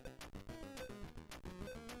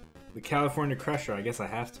 The California Crusher, I guess I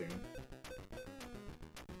have to.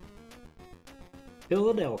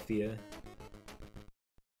 Philadelphia.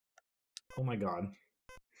 Oh my god.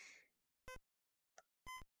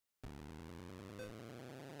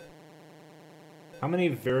 How many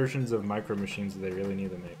versions of Micro Machines do they really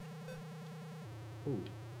need to make? Ooh.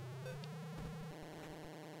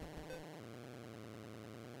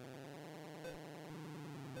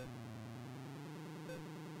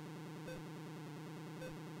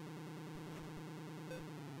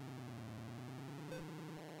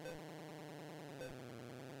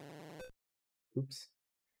 Oops.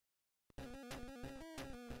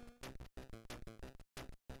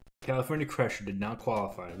 California Crusher did not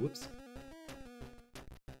qualify. Whoops.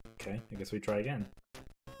 Okay, I guess we try again.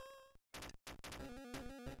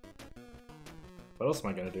 What else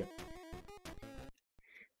am I gonna do?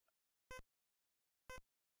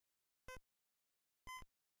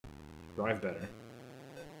 Drive better.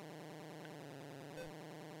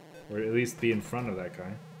 Or at least be in front of that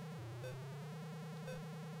guy.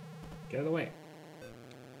 Get out of the way.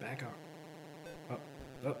 Back up. Up,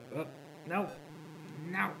 up, up. No!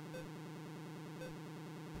 No!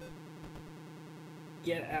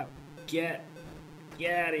 Get out. Get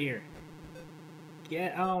out of here.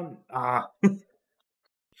 Get on. Ah.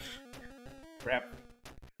 Crap.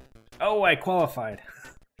 Oh, I qualified.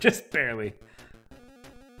 Just barely.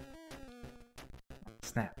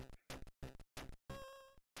 Snap.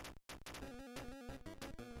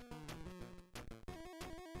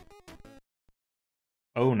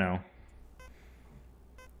 Oh no.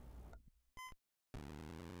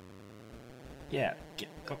 Yeah,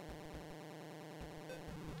 go.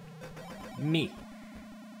 Me.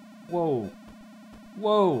 Whoa.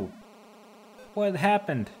 Whoa. What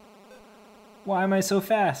happened? Why am I so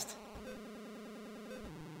fast?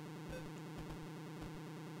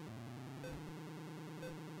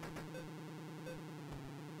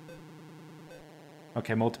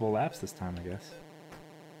 Okay, multiple laps this time, I guess.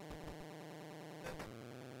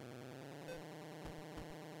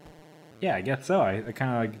 Yeah, I guess so. I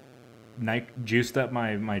kind of like juiced up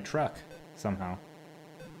my truck somehow.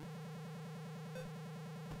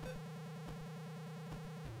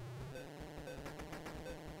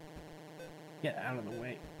 Get out of the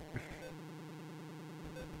way.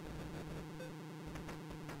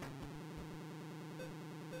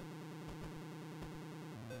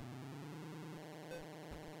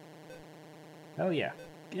 Hell yeah.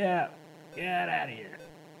 Yeah. Get out of here.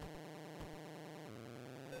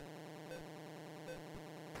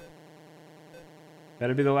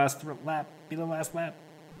 Better be the last lap. Be the last lap.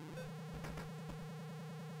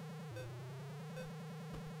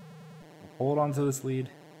 Hold on to this lead.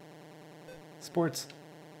 Sports.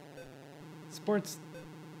 Sports.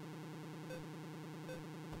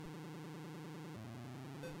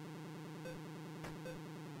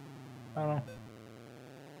 I don't know.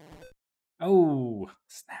 Oh,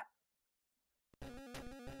 snap.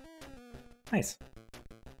 Nice.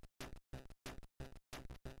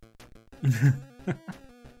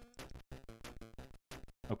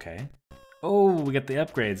 Okay. Oh, we got the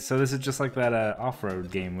upgrades. So this is just like that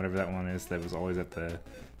off-road game, whatever that one is that was always at the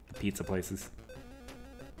pizza places.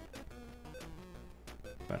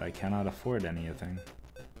 But I cannot afford anything.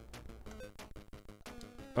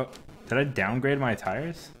 Oh, did I downgrade my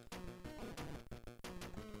tires?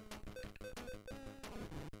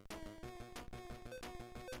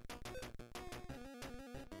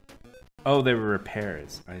 Oh, they were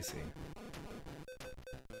repairs. I see.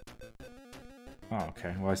 Oh,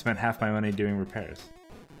 okay. Well, I spent half my money doing repairs.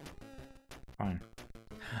 Fine.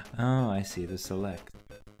 Oh, I see. The select.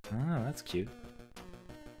 Oh, that's cute.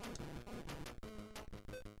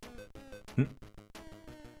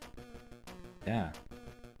 Yeah.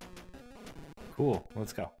 Cool.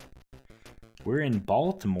 Let's go. We're in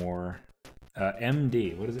Baltimore.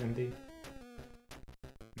 MD. What is MD?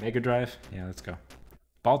 Mega Drive? Yeah, let's go.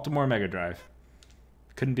 Baltimore Mega Drive.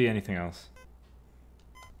 Couldn't be anything else.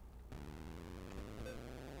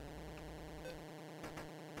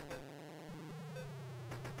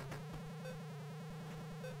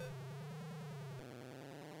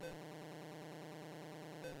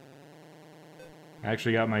 I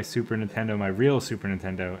actually got my Super Nintendo, my real Super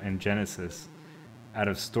Nintendo and Genesis out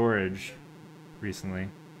of storage recently.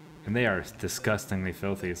 And they are disgustingly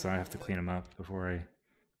filthy, so I have to clean them up before I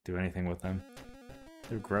do anything with them.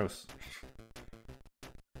 They're gross.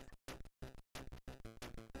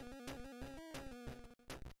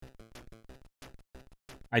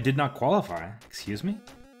 I did not qualify. Excuse me?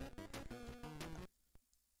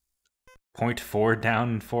 0.4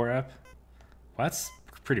 down, 4 up? Well, that's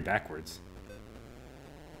pretty backwards.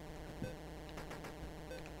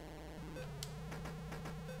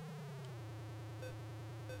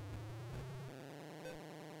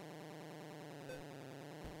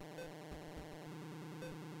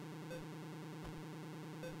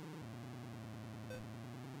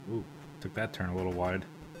 Ooh, took that turn a little wide.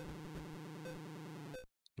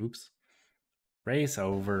 Oops. Race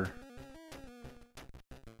over.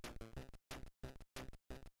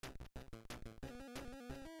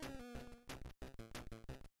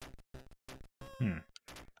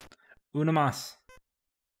 Una más.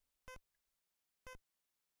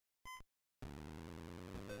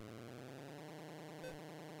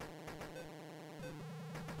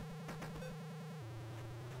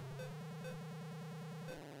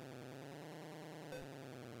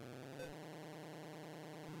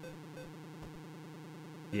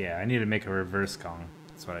 Yeah, I need to make a reverse Gong.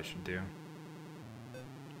 That's what I should do.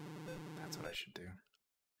 That's what I should do.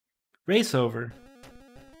 Race over.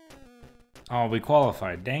 Oh, we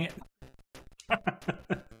qualified. Dang it.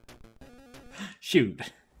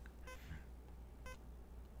 Shoot.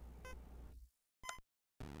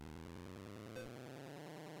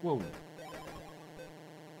 Whoa.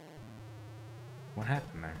 What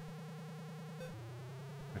happened there?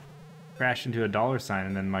 I crashed into a dollar sign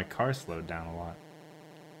and then my car slowed down a lot.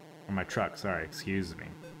 Or my truck, sorry, excuse me.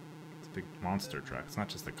 It's a big monster truck, it's not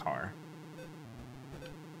just a car.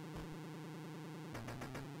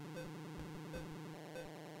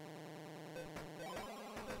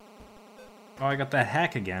 Oh, I got that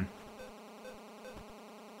hack again.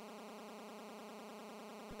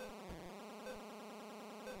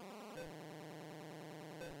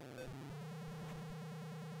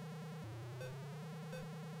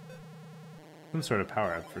 Some sort of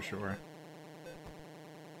power up for sure.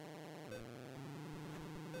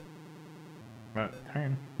 But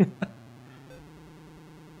turn.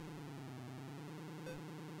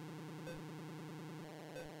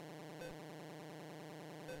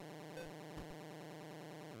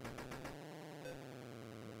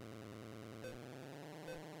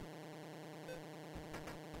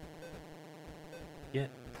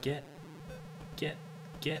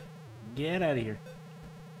 Get out of here.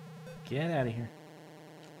 Get out of here.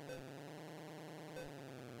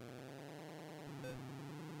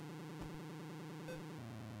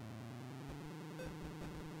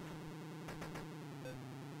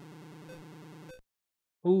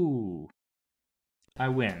 Ooh. I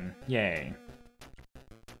win. Yay.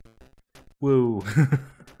 Woo.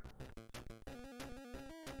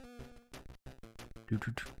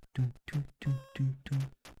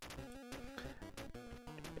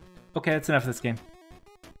 Okay, that's enough of this game.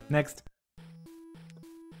 Next.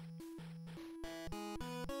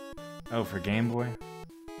 Oh, for Game Boy?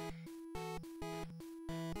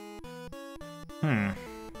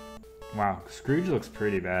 Wow, Scrooge looks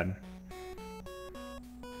pretty bad.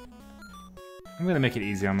 I'm gonna make it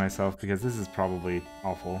easy on myself because this is probably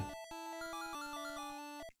awful.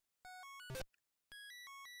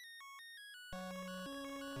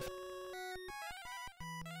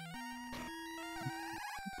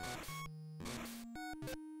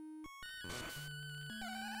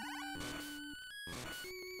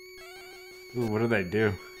 Ooh, what did I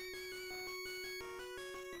do?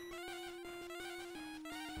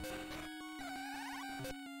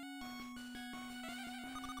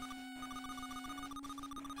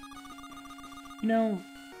 You know,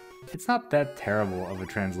 it's not that terrible of a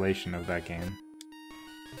translation of that game.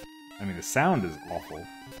 I mean, the sound is awful.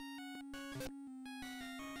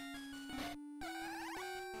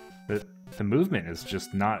 But the movement is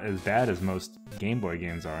just not as bad as most Game Boy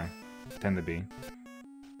games tend to be.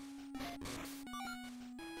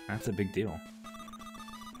 That's a big deal.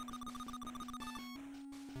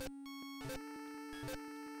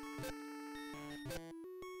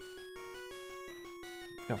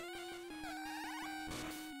 Go.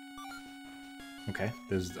 Okay,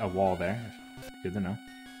 there's a wall there. Good to know.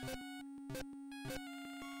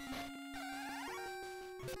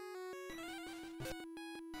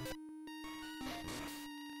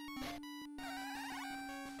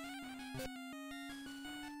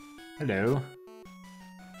 Hello.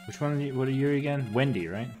 Which one are you, what are you again? Wendy,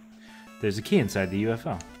 right? There's a key inside the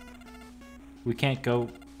UFO. We can't go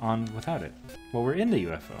on without it. Well, we're in the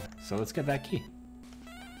UFO, so let's get that key.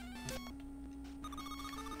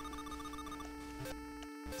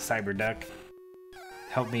 Cyberduck.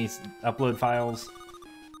 Help me upload files.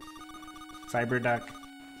 Cyberduck.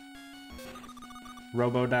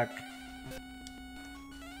 Roboduck.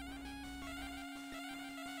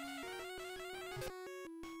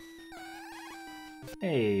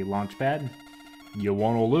 Hey, Launchpad. You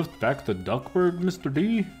wanna lift back to Duckburg, Mr.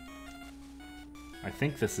 D? I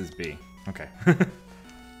think this is B. Okay.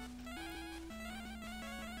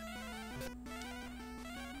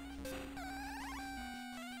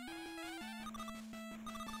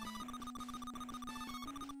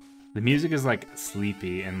 The music is like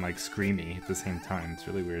sleepy and like screamy at the same time. It's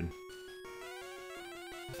really weird.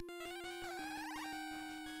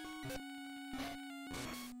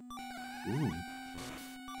 Ooh.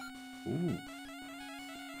 Ooh.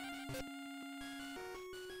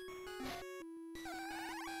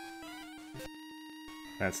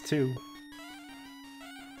 That's 2.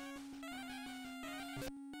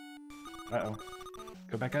 Uh-oh.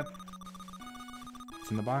 Go back up.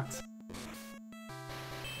 It's in the box.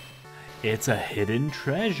 It's a hidden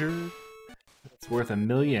treasure. It's worth $1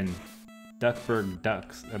 million. Duckburg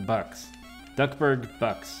bucks. Duckburg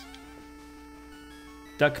bucks.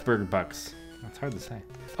 Duckburg bucks. That's hard to say.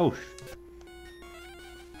 Oh,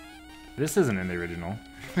 this isn't in the original.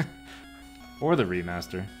 Or the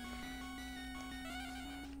remaster.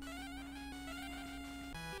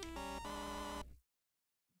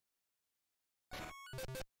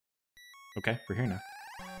 Okay, we're here now.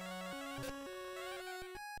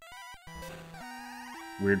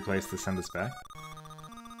 Weird place to send us back.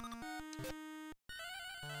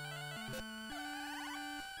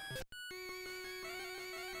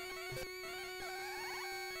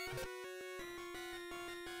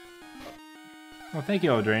 Well, thank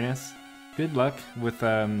you, Aldranus. Good luck with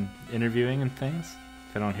interviewing and things.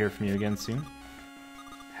 If I don't hear from you again soon.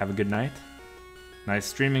 Have a good night. Nice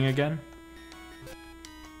streaming again.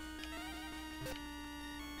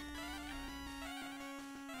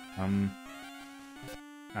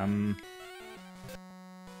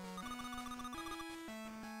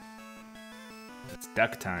 It's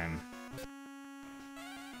duck time.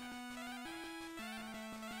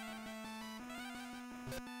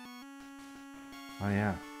 Oh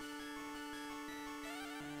yeah.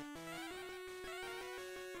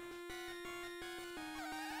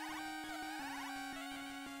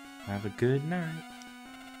 Have a good night.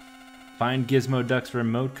 Find Gizmo Duck's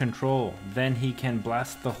remote control, then he can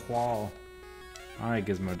blast the wall. Alright,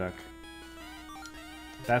 Gizmo Duck.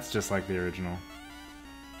 That's just like the original.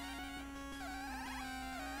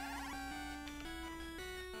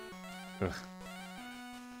 Ugh.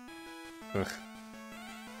 Ugh.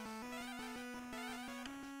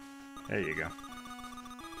 There you go.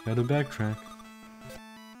 Gotta backtrack.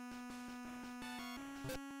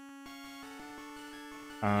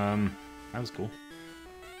 That was cool.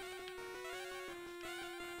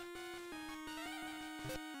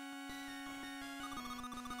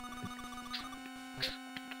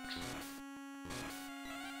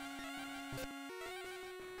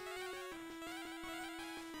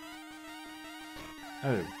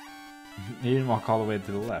 Oh, he didn't walk all the way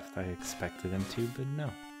to the left. I expected him to, but no.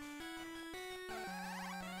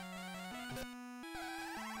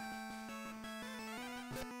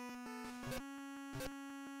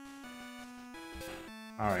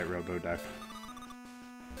 Alright, Robo-Duck.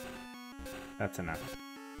 That's enough.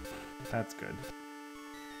 That's good.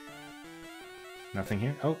 Nothing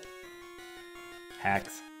here? Oh!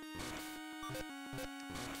 Hacks.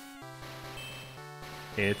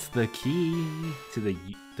 It's the key to the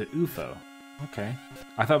UFO. Okay.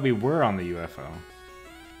 I thought we were on the UFO.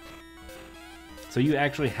 So you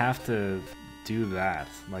actually have to do that,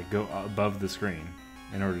 like go above the screen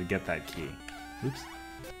in order to get that key. Oops.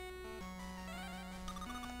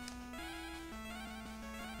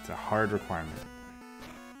 It's a hard requirement.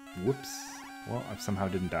 Whoops. Well, I somehow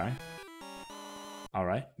didn't die.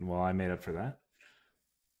 Alright, well I made up for that.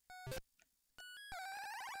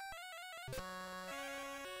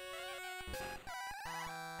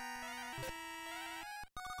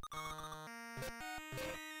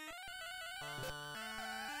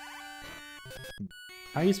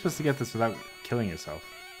 How are you supposed to get this without killing yourself?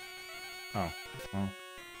 Oh, well,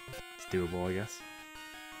 it's doable, I guess.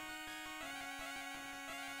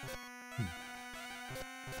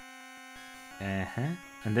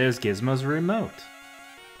 And there's Gizmo's remote.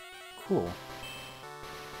 Cool.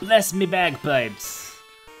 Bless me bagpipes!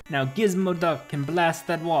 Now Gizmo Duck can blast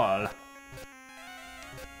that wall.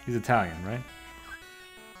 He's Italian, right?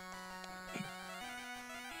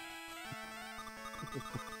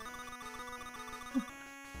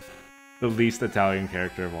 The least Italian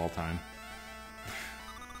character of all time.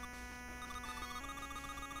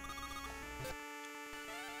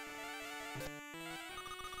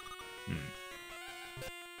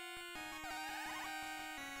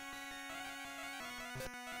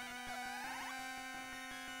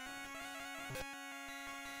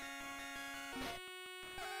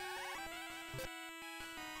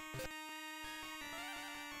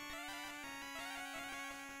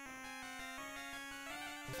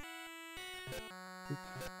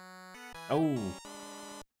 Oh.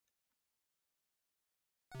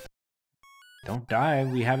 Don't die,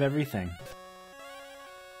 we have everything.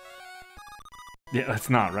 Yeah, that's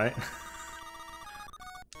not, right?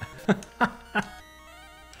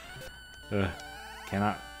 Ugh.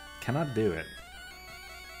 Cannot do it.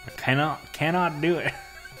 I cannot do it.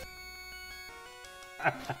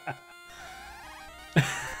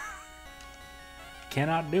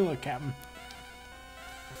 Cannot do it, Captain.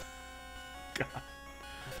 God.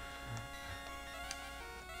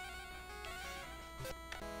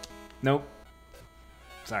 Nope.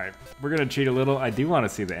 Sorry. We're gonna cheat a little. I do want to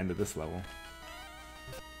see the end of this level.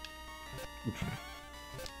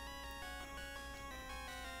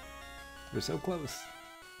 We're so close.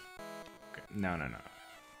 Okay. No.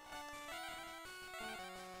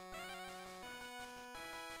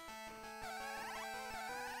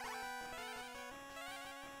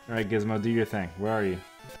 Alright, Gizmo, do your thing. Where are you?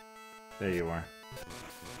 There you are.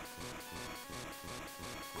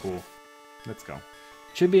 Cool. Let's go.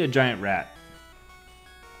 Should be a giant rat.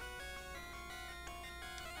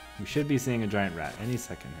 We should be seeing a giant rat any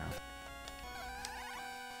second now.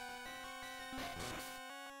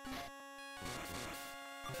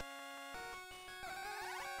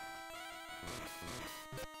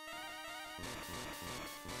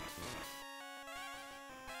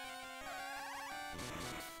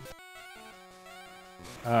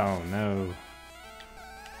 Oh no.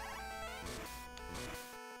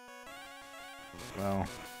 Well,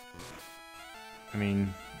 I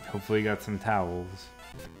mean, hopefully you got some towels.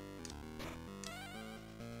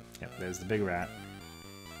 Yep, there's the big rat.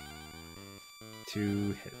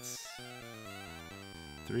 2 hits.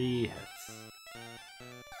 3 hits.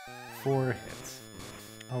 4 hits.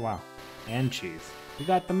 Oh wow. And cheese. We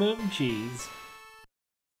got the moon cheese.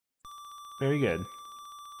 Very good.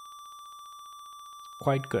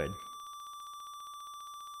 Quite good.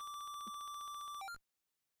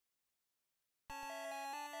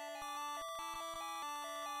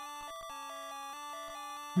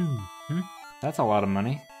 That's a lot of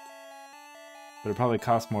money. But it probably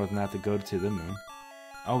costs more than that to go to the moon.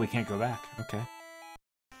 Oh, we can't go back. Okay.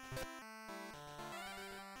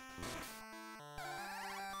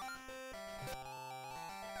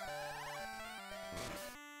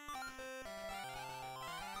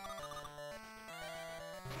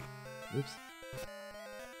 Oops.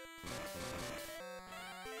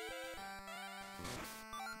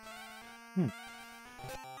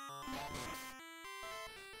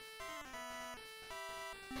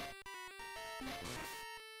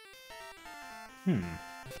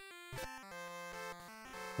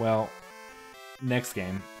 Well, next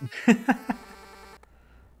game.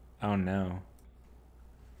 Oh no.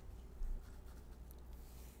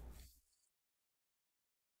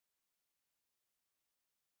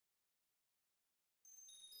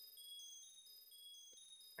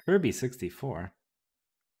 Kirby 64.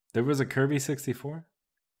 There was a Kirby 64?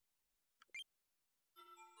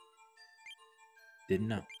 Didn't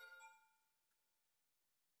know.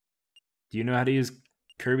 Do you know how to use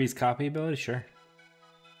Kirby's copy ability? Sure.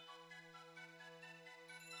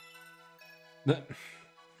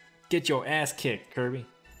 Get your ass kicked, Kirby.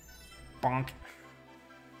 Bonk.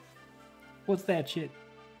 What's that shit?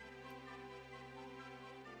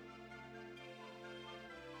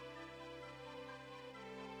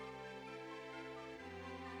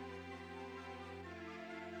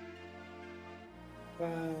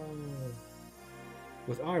 Wow.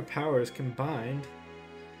 With our powers combined,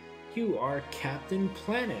 you are Captain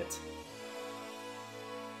Planet.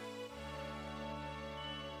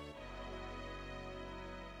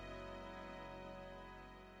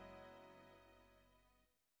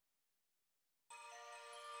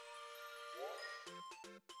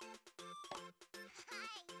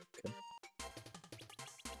 Okay.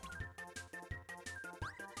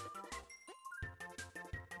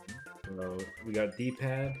 So we got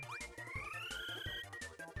D-pad.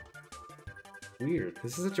 Weird.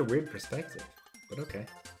 This is such a weird perspective, but okay.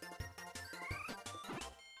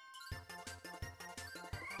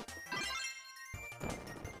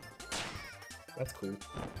 That's cool.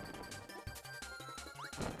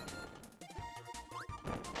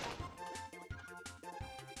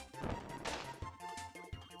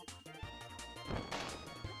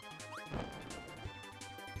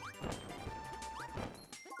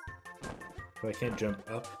 So I can't jump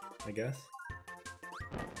up, I guess.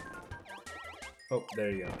 Oh,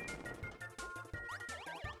 there you go.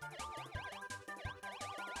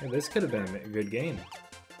 Hey, this could have been a good game.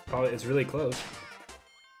 Probably, it's really close.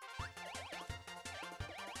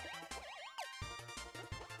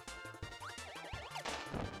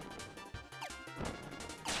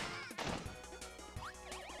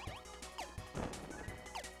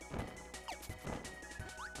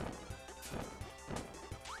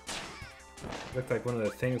 Looked like one of the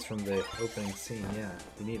things from the opening scene, yeah.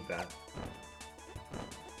 You need that.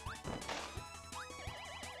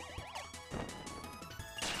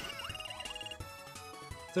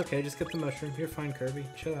 It's okay, just get the mushroom. You're fine, Kirby.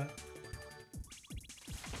 Chill out.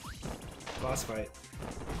 Boss fight.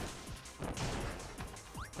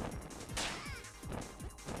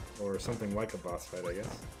 Or something like a boss fight, I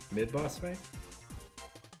guess. Mid-boss fight?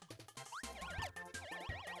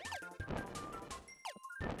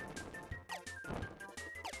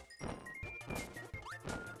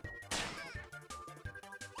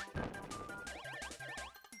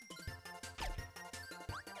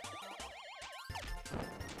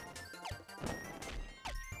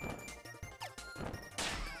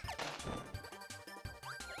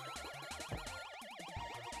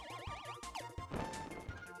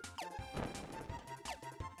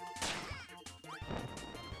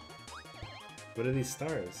 What are these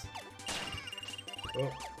stars?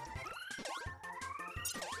 Oh.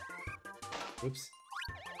 Whoops.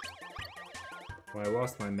 Well, I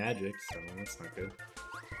lost my magic, so that's not good.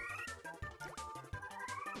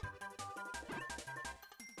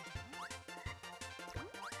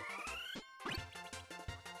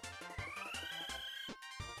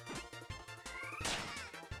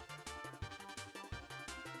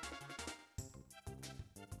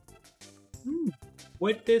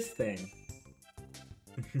 What this thing?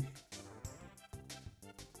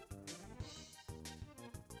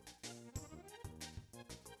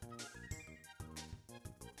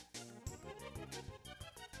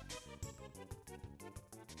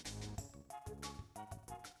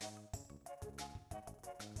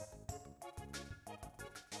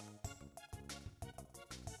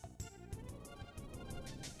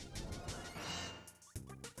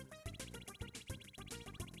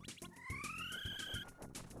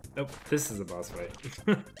 Nope, this is a boss fight.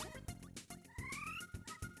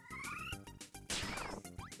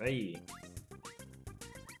 Hey.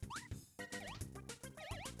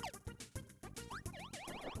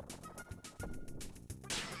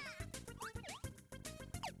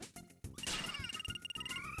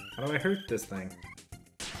 How do I hurt this thing?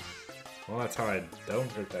 Well, that's how I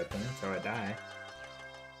don't hurt that thing. That's how I die.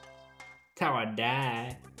 That's how I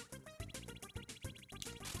die.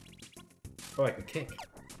 Oh, I can kick.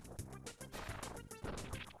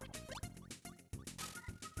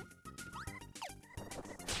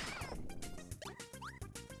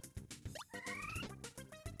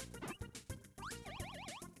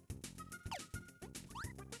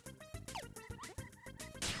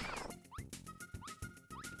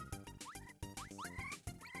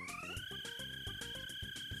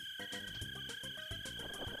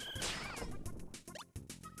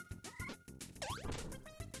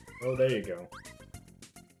 Oh, there you go.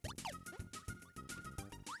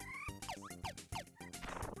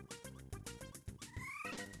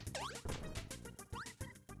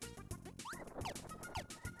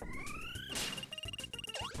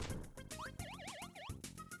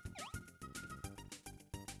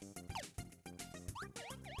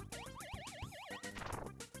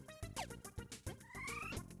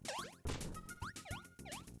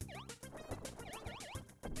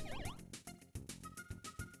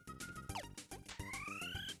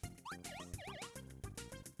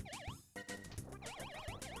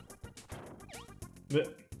 This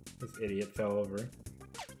idiot fell over.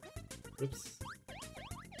 Oops.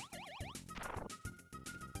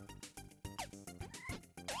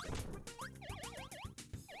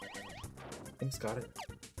 Oops, got it.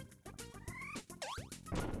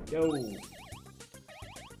 Yo!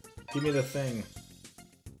 Give me the thing.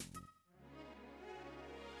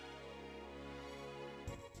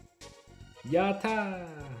 Yata!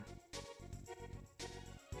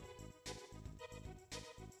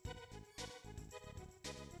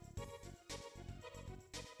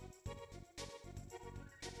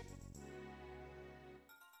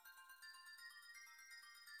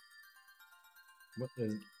 What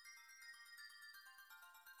is...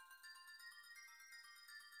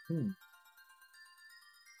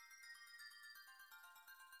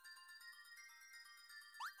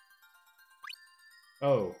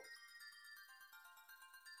 Oh.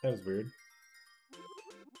 That was weird.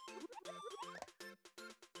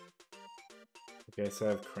 Okay, so I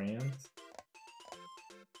have crayons.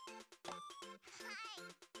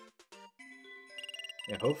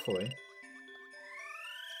 Yeah, hopefully.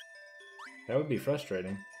 That would be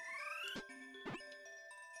frustrating.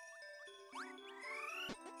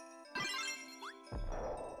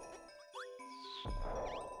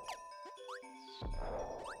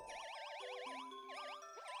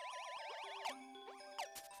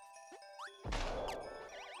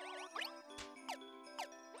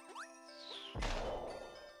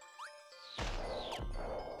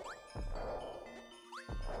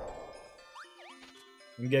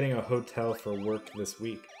 I'm getting a hotel for work this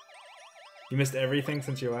week. You missed everything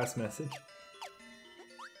since your last message?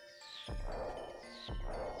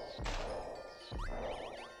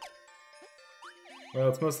 Well,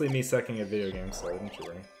 it's mostly me sucking at video games, so don't you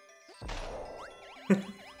worry.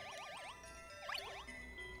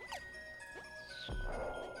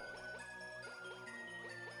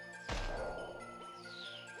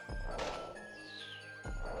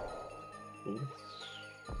 Ooh.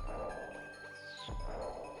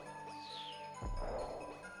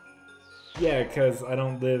 Yeah, because I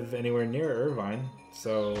don't live anywhere near Irvine,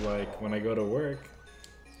 so like when I go to work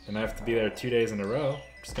and I have to be there 2 days in a row,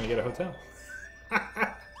 I'm just gonna get a hotel.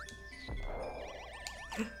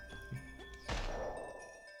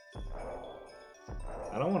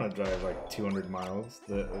 I don't want to drive like 200 miles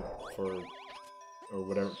or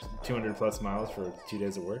whatever, 200 plus miles for 2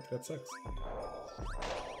 days of work. That sucks.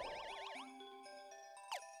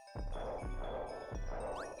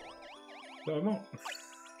 So I won't.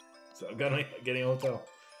 So I'm getting a hotel.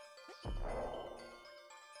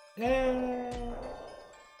 It's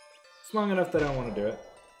long enough that I don't want to do it.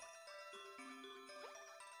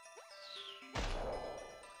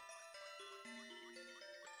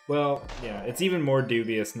 Well, yeah, it's even more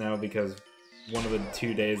dubious now because one of the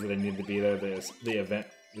 2 days that I need to be there, the event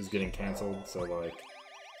is getting canceled, so like,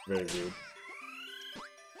 very rude.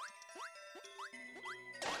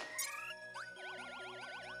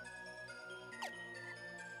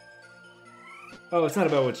 Oh, it's not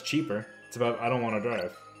about what's cheaper. It's about I don't want to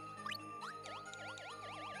drive.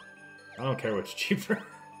 I don't care what's cheaper.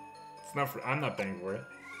 It's not for, I'm not paying for it.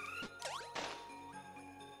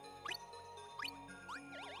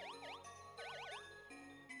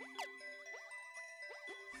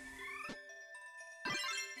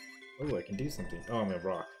 Oh, I can do something. Oh, I'm a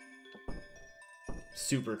rock.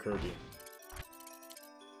 Super Kirby.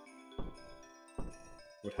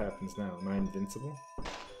 What happens now? Am I invincible?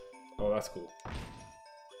 Oh, that's cool.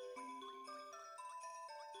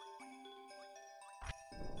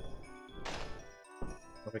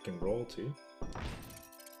 If I can roll too.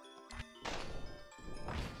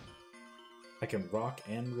 I can rock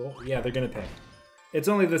and roll? Yeah, they're gonna pay. It's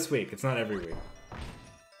only this week, it's not every week.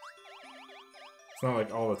 It's not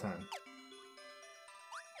like all the time.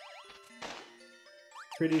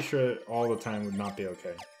 Pretty sure all the time would not be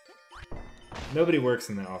okay. Nobody works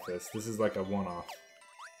in the office. This is like a one-off.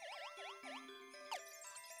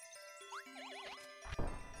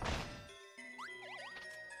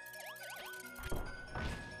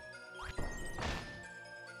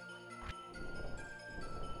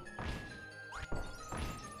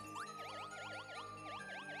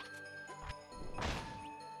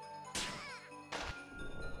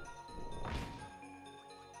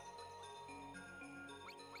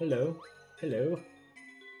 Hello. Hello.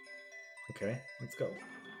 Okay, let's go.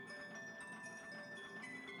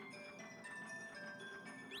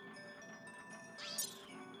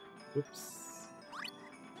 Whoops.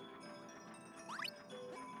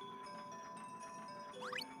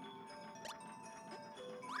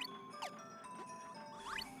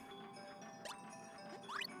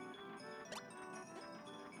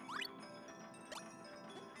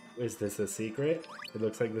 Is this a secret? It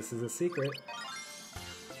looks like this is a secret.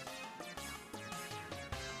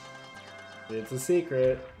 It's a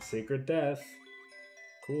secret. Secret death.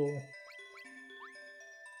 Cool.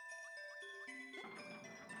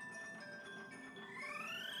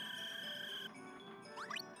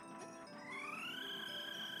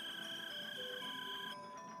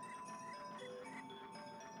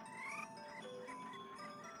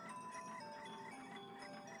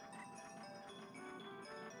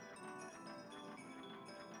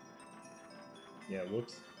 Yeah,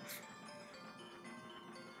 whoops.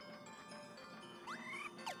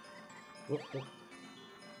 Whoop, whoop.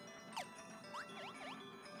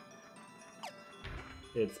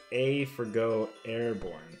 It's A for go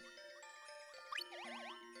airborne.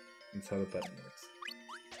 That's how the button works.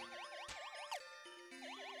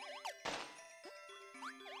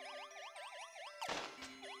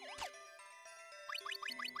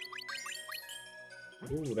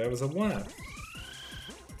 Ooh, that was a 1-up.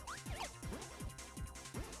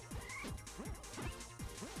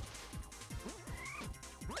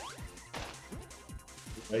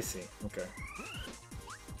 I see, okay.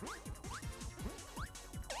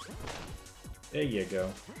 There you go.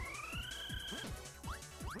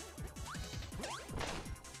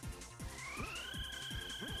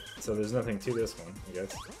 So there's nothing to this one, I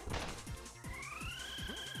guess.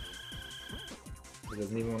 It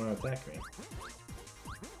doesn't even want to attack me.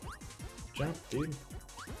 Jump, dude.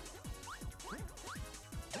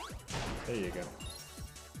 There you go.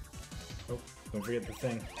 Oh. Don't forget the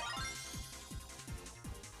thing.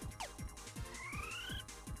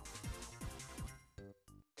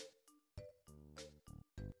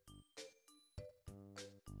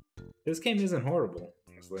 This game isn't horrible,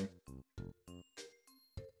 honestly.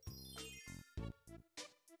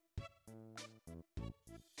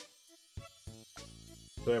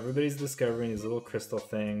 So everybody's discovering these little crystal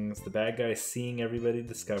things. The bad guy's seeing everybody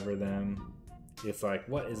discover them. It's like,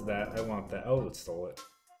 what is that? I want that. Oh, it stole it.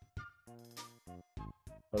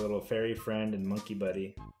 Our little fairy friend and monkey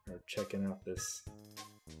buddy are checking out this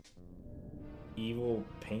evil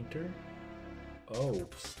painter. Oh,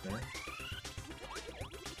 snap.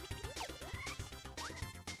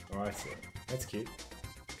 Oh, I see. That's cute.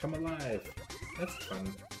 Come alive. That's a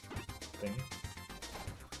fun thing.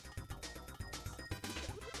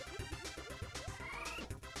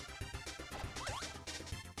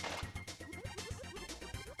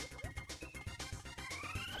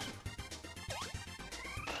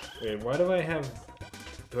 Wait, why do I have...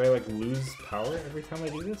 Do I, like, lose power every time I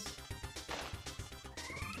do this?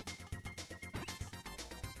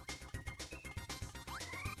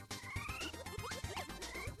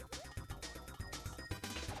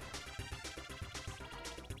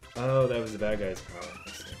 Oh, that was the bad guy's power.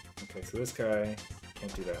 I see. Okay, so this guy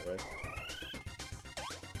can't do that, right?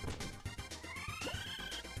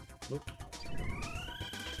 Whoop.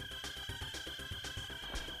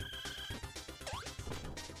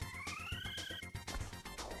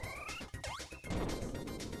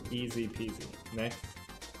 Easy peasy. Next.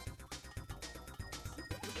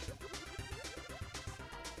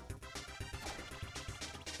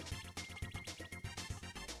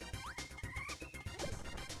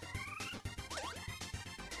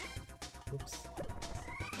 Oops.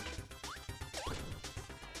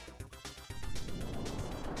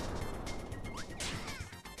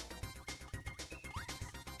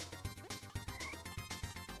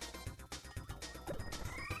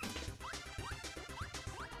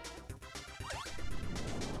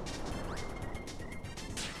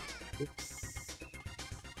 Oops.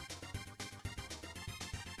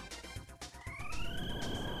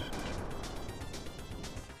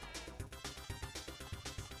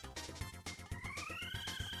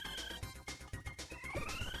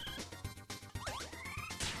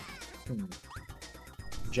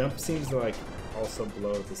 Jump seems to like also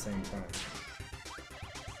blow at the same time.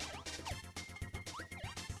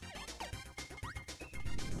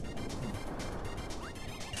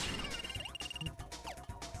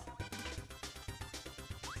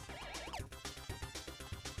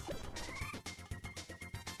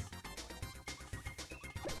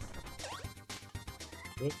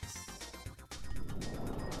 Whoops.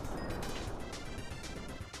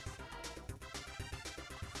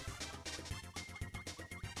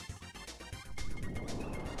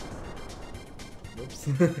 Whoops.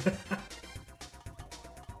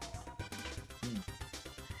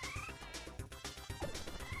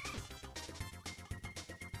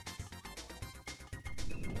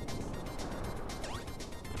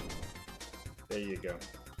 There you go.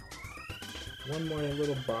 One more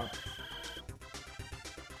little bop.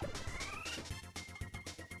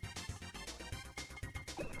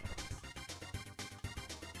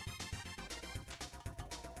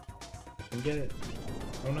 Come get it.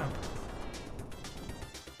 Oh no.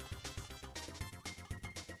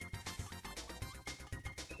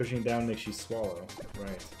 Pushing down makes you swallow.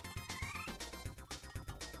 Right.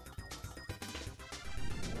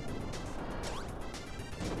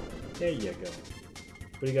 There you go.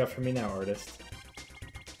 What do you got for me now, artist?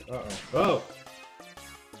 Uh-oh. Oh!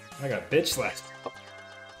 I got bitch slapped.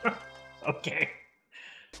 Okay.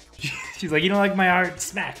 She's like, you don't like my art?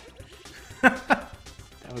 Smack! That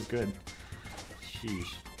was good.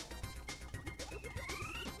 Sheesh.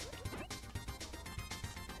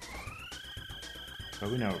 But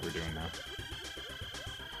we know what we're doing now.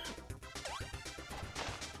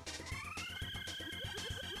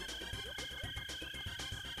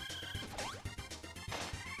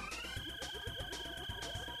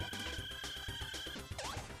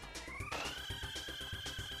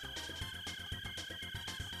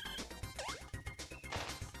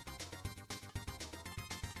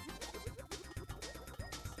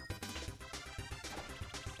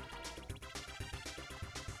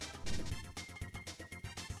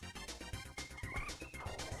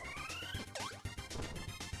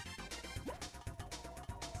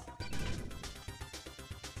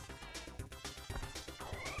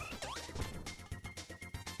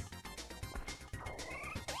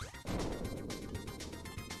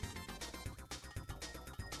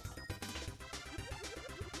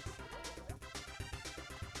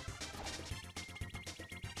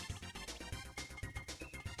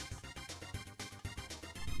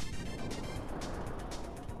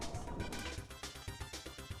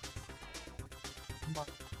 Come on.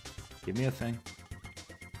 Give me a thing.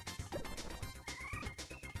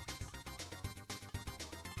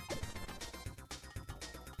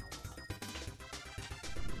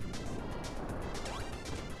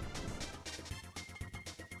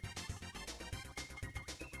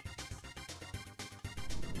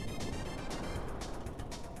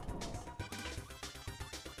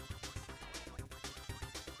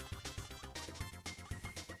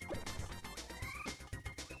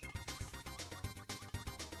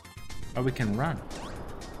 Oh, we can run.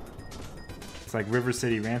 It's like River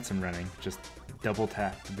City Ransom running. Just double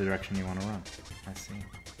tap the direction you want to run. I see.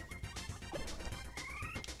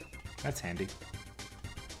 That's handy.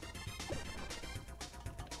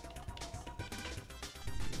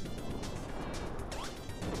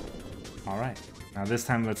 Alright. Now this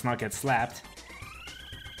time let's not get slapped.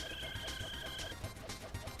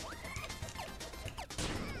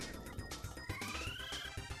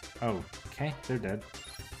 Oh, okay. They're dead.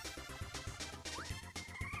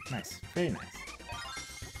 Nice, very nice.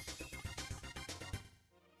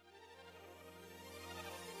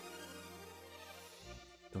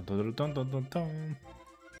 Dun, dun, dun, dun, dun, dun.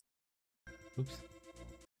 Oops.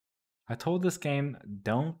 I told this game,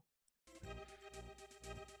 don't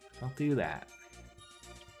do that.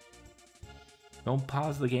 Don't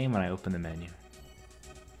pause the game when I open the menu.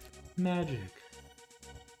 Magic.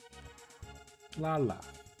 La la.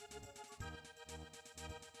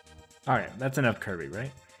 Alright, that's enough Kirby,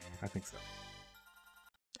 right? I think so.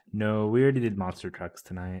 No, we already did monster trucks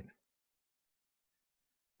tonight.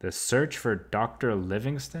 The search for Dr.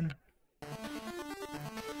 Livingston?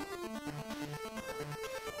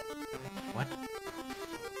 What?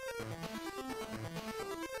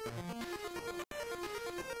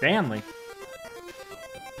 Stanley!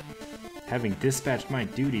 Having dispatched my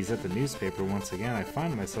duties at the newspaper once again, I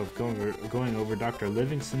find myself going over Dr.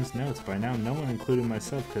 Livingston's notes. By now, no one, including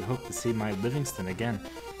myself, could hope to see my Livingston again.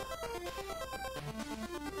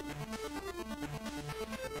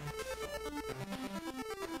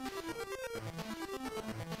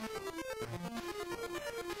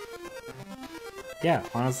 Yeah,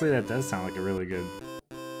 honestly, that does sound like a really good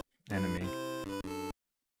enemy.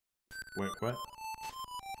 Wait, what?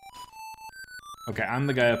 Okay, I'm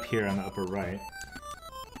the guy up here on the upper right.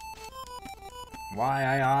 Why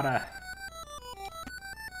I oughta?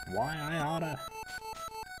 Why I oughta?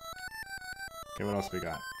 Okay, what else we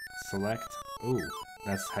got? Select. Ooh,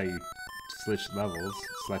 that's how you switch levels.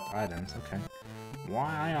 Select items. Okay.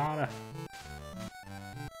 Why I oughta?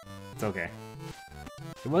 It's okay.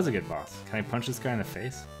 It was a good boss. Can I punch this guy in the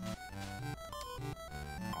face?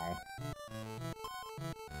 Oh.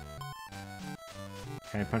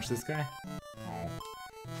 Can I punch this guy? Oh.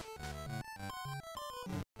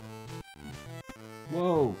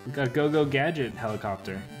 Whoa, we got Go-Go Gadget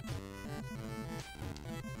helicopter.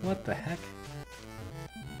 What the heck?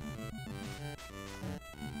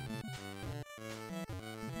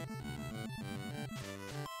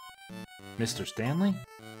 Mr. Stanley?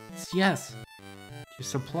 Yes! Your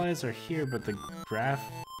supplies are here, but the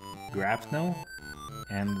grapnel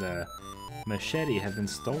and the machete have been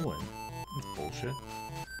stolen. That's bullshit.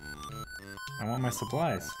 I want my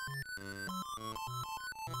supplies.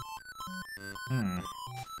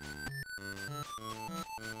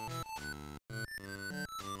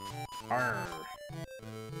 Arr.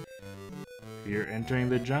 You're entering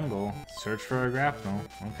the jungle. Search for a grapnel.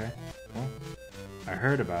 Okay. Well, I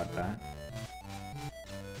heard about that.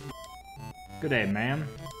 Good day, ma'am.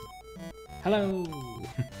 Hello!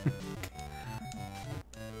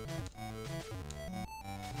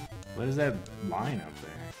 What is that line up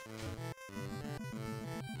there?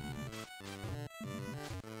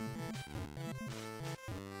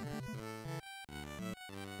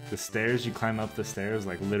 The stairs, you climb up the stairs,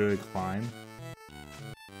 like literally climb?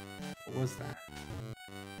 What was that?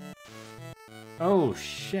 Oh,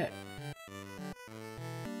 shit!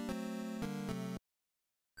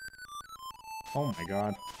 Oh my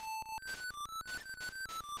god.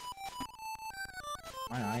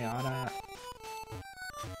 My Ayada.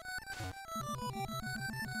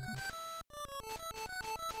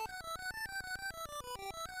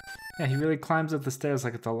 Yeah, he really climbs up the stairs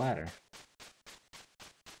like it's a ladder.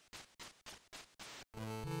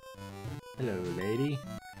 Hello, lady.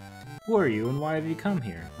 Who are you and why have you come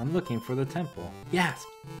here? I'm looking for the temple. Yes!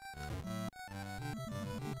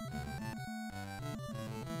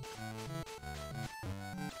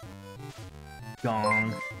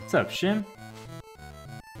 Gong. What's up, Shim?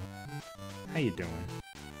 How you doing?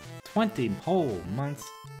 20 whole months?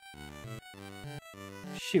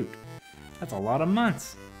 Shoot. That's a lot of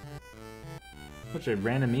months. Bunch of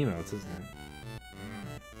random emotes, isn't it?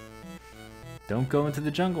 Don't go into the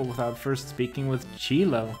jungle without first speaking with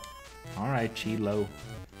Chilo. Alright, Chilo.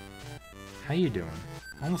 How you doing?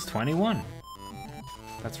 Almost 21.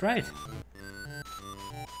 That's right.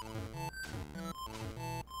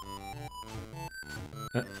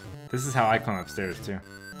 This is how I climb upstairs, too.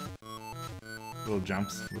 Little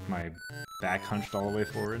jumps with my back hunched all the way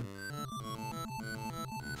forward.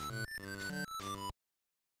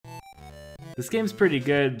 This game's pretty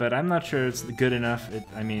good, but I'm not sure it's good enough.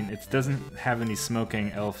 I mean, it doesn't have any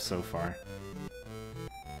smoking elf so far.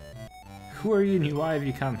 Who are you and why have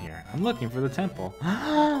you come here? I'm looking for the temple.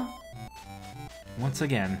 Once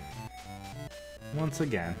again. Once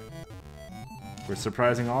again. We're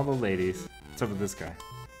surprising all the ladies. What's up with this guy?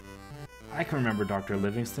 I can remember Dr.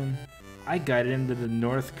 Livingston. I guided him to the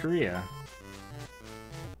North Korea.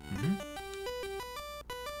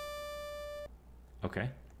 Okay.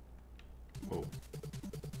 Whoa.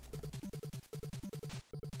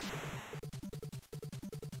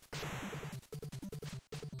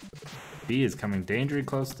 Bee is coming dangerously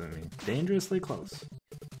close to me. Dangerously close.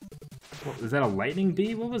 What, is that a lightning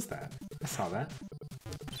bee? What was that? I saw that.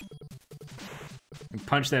 And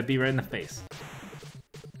punch that bee right in the face.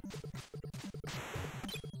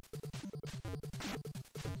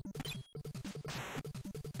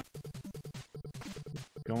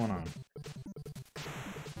 Going on.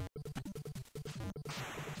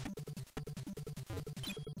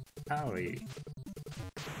 Howdy.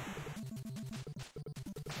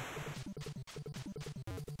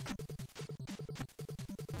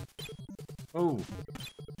 Oh.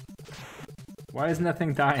 Why is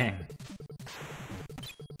nothing dying?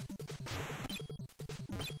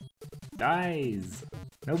 Dies.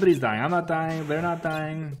 Nobody's dying. I'm not dying. They're not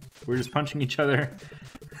dying. We're just punching each other.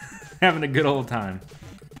 Having a good old time.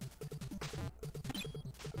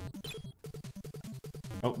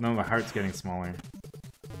 Oh, no, my heart's getting smaller.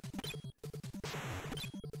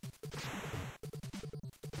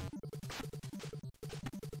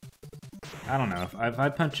 I don't know. If I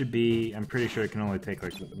punch a bee, I'm pretty sure it can only take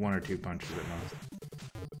like 1 or 2 punches at most.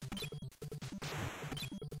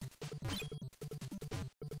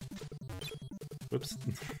 Whoops.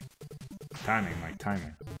 Timing, like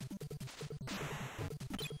timing.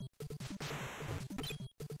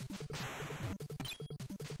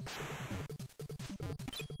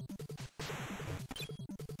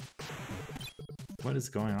 What is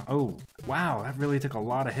going on? Oh, wow, that really took a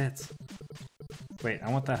lot of hits. Wait,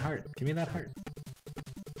 I want that heart. Give me that heart.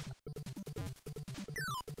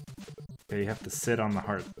 Okay, you have to sit on the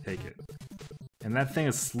heart. Take it. And that thing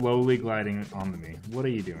is slowly gliding onto me. What are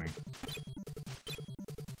you doing?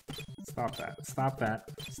 Stop that. Stop that.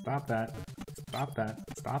 Stop that. Stop that.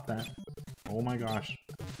 Stop that. Oh my gosh.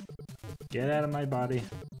 Get out of my body.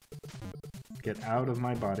 Get out of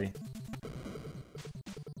my body.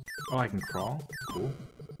 Oh, I can crawl? Cool.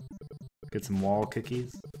 Get some wall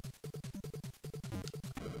cookies.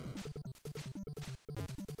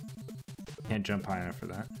 Can't jump high enough for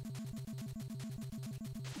that.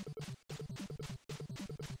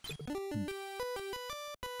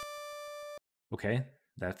 Okay,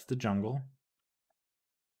 that's the jungle.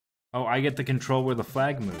 Oh, I get to control where the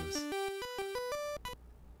flag moves.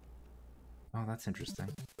 Oh, that's interesting.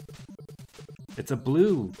 It's a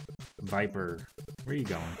blue viper. Where are you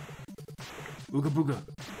going? Ooga booga.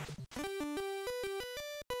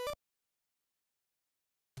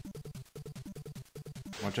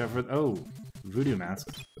 Watch out for... Oh, voodoo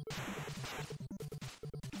masks.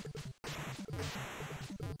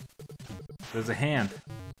 There's a hand.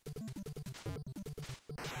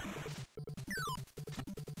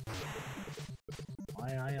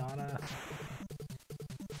 Why I oughta...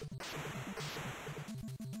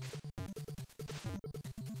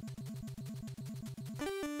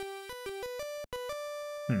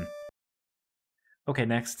 Okay,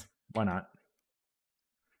 next. Why not?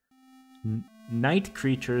 Night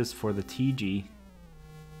creatures for the TG.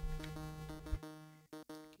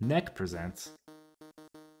 Neck presents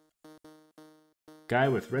guy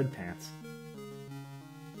with red pants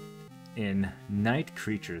in Night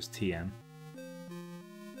Creatures TM.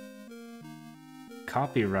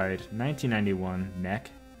 Copyright 1991 Neck.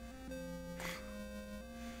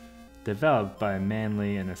 Developed by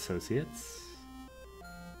Manley and Associates.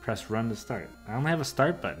 Press run to start. I only have a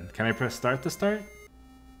start button. Can I press start to start?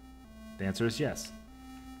 The answer is yes.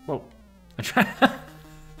 Whoa. I try.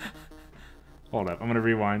 Hold up. I'm gonna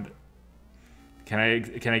rewind. Can I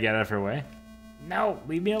get out of her way? No,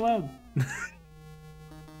 leave me alone.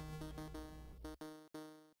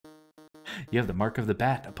 You have the mark of the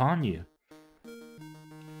bat upon you.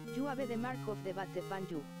 You have the mark of the bat upon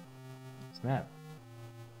you. Snap.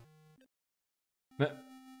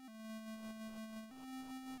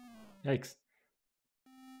 Yikes.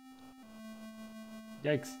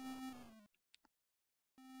 Yikes.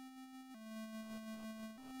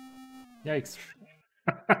 Yikes.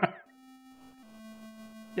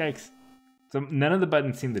 Yikes. So none of the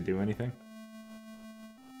buttons seem to do anything.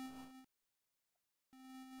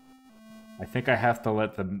 I think I have to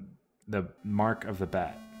let the mark of the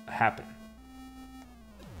bat happen.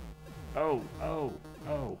 Oh, oh,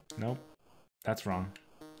 oh. Nope. That's wrong.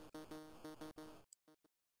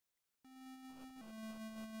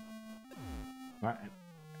 What?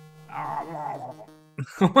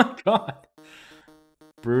 Oh my god.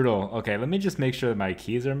 Brutal. Okay, let me just make sure that my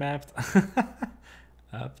keys are mapped.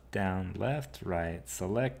 Up, down, left, right.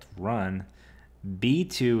 Select, run.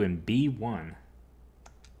 B2 and B1.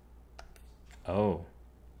 Oh.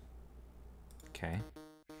 Okay.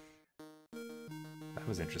 That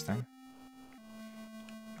was interesting.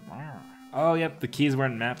 Oh, yep, the keys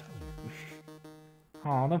weren't mapped.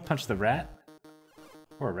 Oh, don't punch the rat.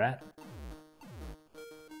 Poor rat.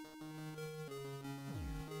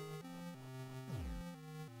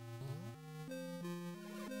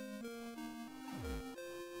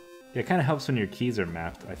 Yeah, it kind of helps when your keys are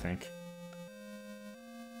mapped, I think.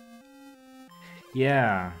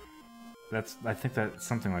 Yeah. I think that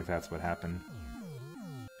something like that's what happened.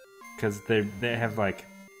 Because they have like,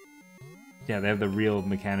 yeah, they have the real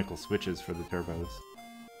mechanical switches for the turbos.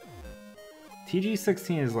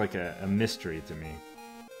 TG16 is like a mystery to me.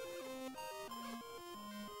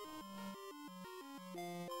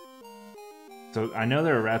 So I know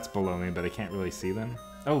there are rats below me, but I can't really see them.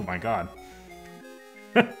 Oh my god.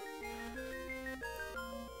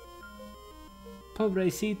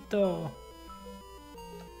 Pobrecito.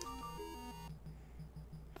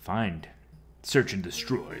 Find, search and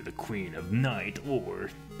destroy the Queen of Night, or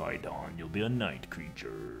by dawn you'll be a night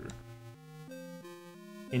creature.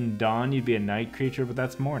 In dawn you'd be a night creature, but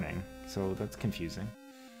that's morning, so that's confusing.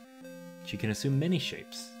 She can assume many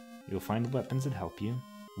shapes. You'll find weapons that help you.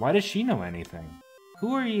 Why does she know anything?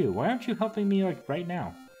 Who are you? Why aren't you helping me like right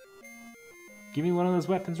now? Give me one of those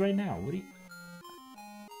weapons right now. What do you...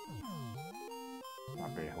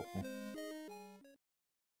 Not very helpful.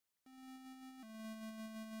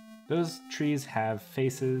 Those trees have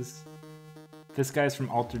faces. This guy's from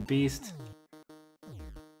Altered Beast.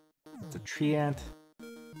 It's a tree ant.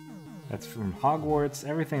 That's from Hogwarts.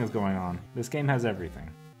 Everything is going on. This game has everything.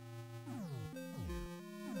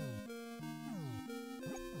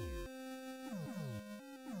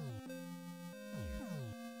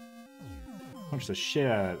 Punch the shit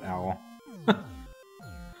out of that owl.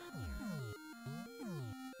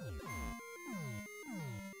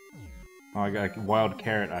 Oh, I got a wild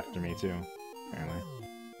carrot after me too, apparently.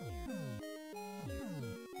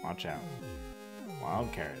 Watch out. Wild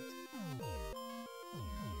carrot.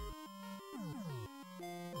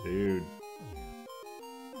 Dude.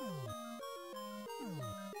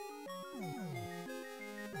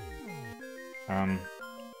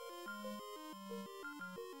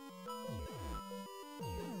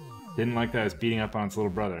 Didn't like that I was beating up on its little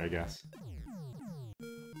brother, I guess.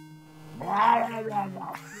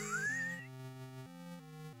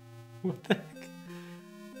 What the heck?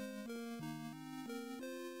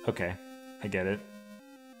 Okay, I get it.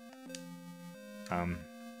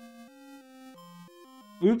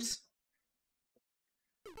 Oops.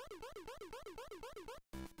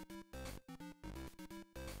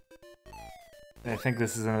 I think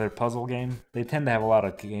this is another puzzle game. They tend to have a lot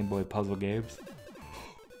of Game Boy puzzle games.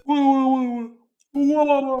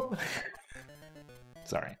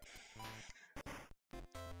 Sorry.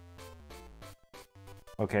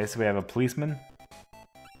 Okay, so we have a policeman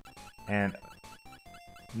and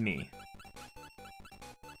me.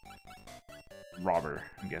 Robber,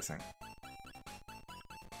 I'm guessing.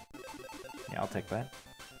 Yeah, I'll take that.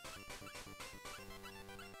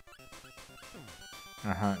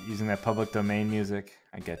 Using that public domain music.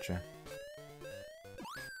 I getcha.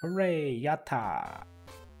 Hooray, yatta!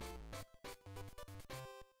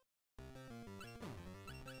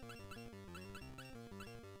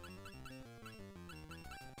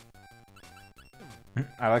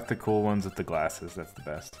 I like the cool ones with the glasses, that's the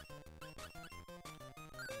best.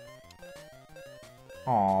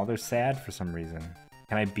 Aw, they're sad for some reason.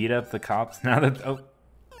 Can I beat up the cops now that... Oh.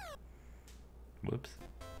 Whoops.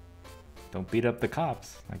 Don't beat up the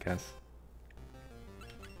cops, I guess.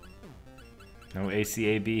 No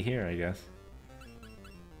ACAB here, I guess.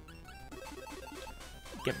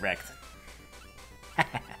 Get wrecked.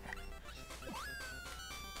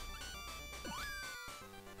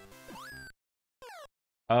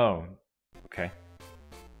 Oh, okay.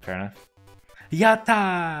 Fair enough.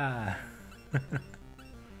 Yatta!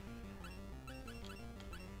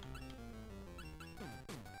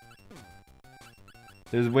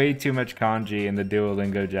 There's way too much kanji in the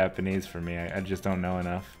Duolingo Japanese for me. I just don't know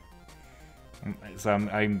enough. So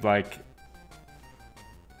I'm like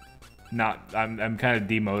not I'm kind of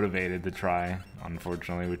demotivated to try,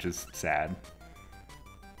 unfortunately, which is sad.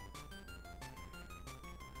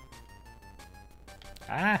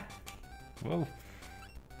 Ah! Whoa.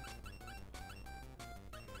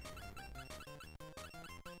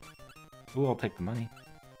 Ooh, I'll take the money.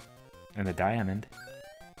 And the diamond.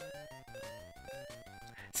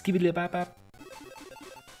 Skibidi bop bop.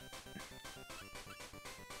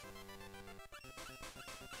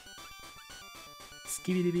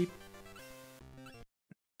 Skibidi beep.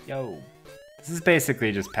 Yo. This is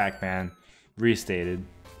basically just Pac-Man restated.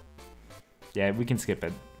 Yeah, we can skip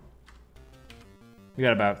it. We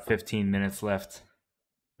got about 15 minutes left.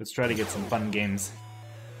 Let's try to get some fun games.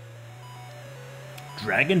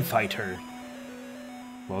 Dragon Fighter.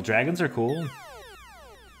 Well, dragons are cool.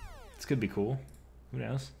 This could be cool. Who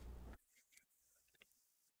knows?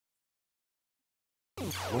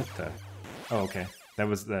 What the? Oh, okay. That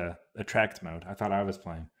was the attract mode. I thought I was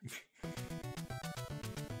playing.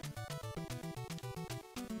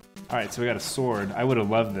 Alright, so we got a sword. I would have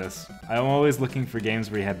loved this. I'm always looking for games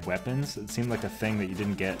where you had weapons. It seemed like a thing that you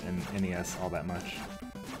didn't get in NES all that much.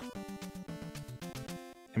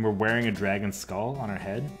 And we're wearing a dragon skull on our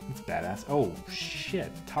head? That's badass. Oh, shit.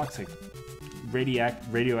 Toxic.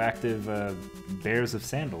 Radioactive bears of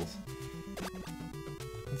sandals.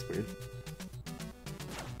 That's weird.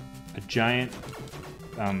 A giant,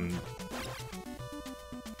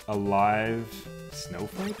 alive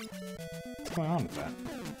snowflake? What's going on with that?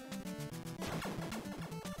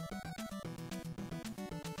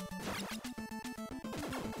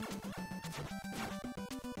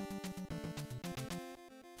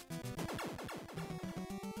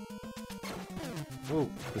 Oh,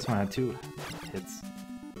 this one had 2 hits.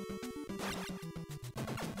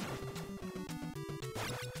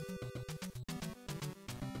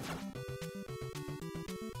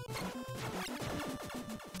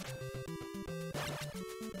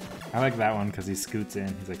 I like that one because he scoots in.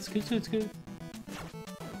 He's like, scoot, scoot, scoot.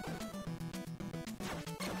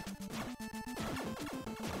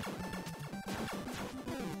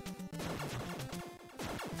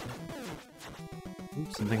 Ooh,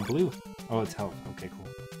 something blue. Oh, it's health. Okay, cool.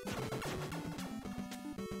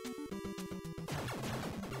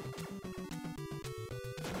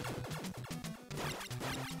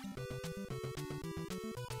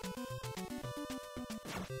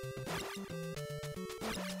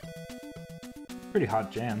 Pretty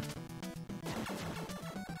hot jam.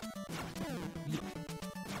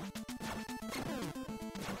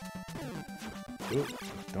 Ooh,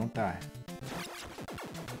 don't die.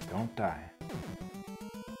 Don't die.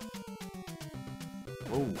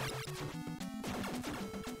 Whoa.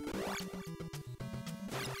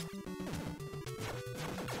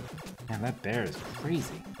 Man, that bear is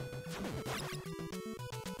crazy.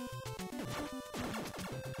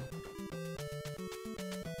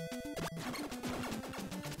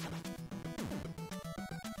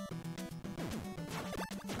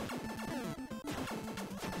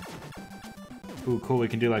 Ooh, cool, we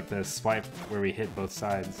can do like the swipe where we hit both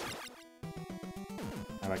sides.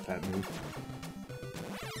 I like that move.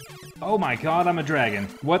 Oh my god, I'm a dragon.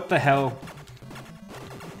 What the hell?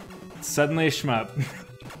 Suddenly a shmup.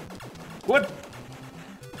 What?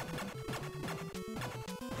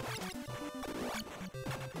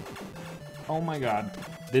 Oh my god.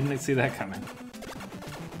 Didn't see that coming.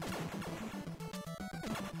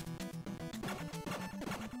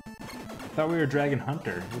 Thought we were Dragon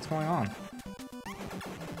Hunter. What's going on?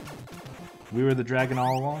 We were the dragon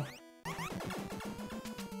all along?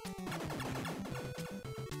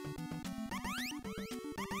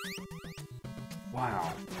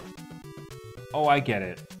 Wow. Oh, I get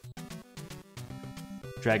it.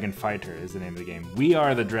 Dragon Fighter is the name of the game. We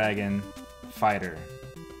are the Dragon Fighter.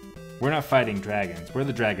 We're not fighting dragons. We're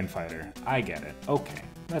the Dragon Fighter. I get it. Okay,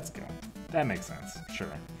 let's go. That makes sense.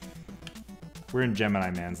 Sure. We're in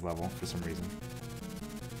Gemini Man's level for some reason.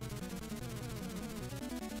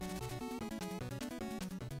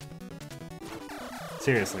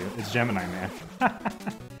 Seriously, it's Gemini Man.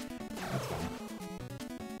 That's fine.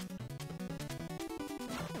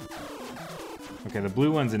 Okay, the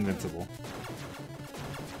blue one's invincible.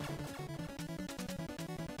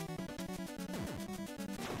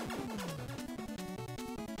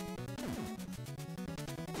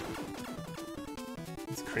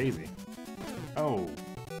 It's crazy. Oh.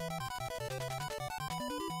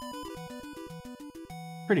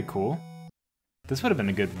 Pretty cool. This would have been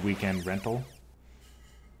a good weekend rental.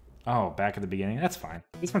 Oh, back at the beginning? That's fine.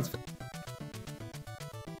 This one's fine.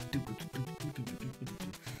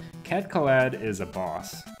 Catcalad is a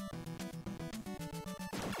boss. I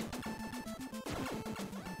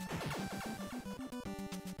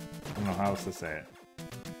don't know how else to say it.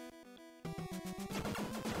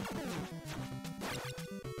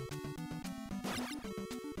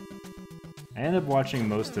 I ended up watching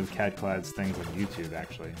most of Catcalad's things on YouTube,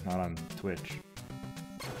 actually, not on Twitch.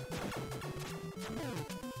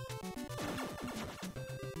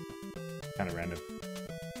 Kind of random.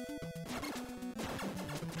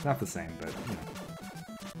 Not the same, but, you know.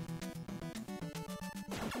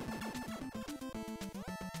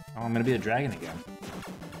 Oh, I'm gonna be a dragon again.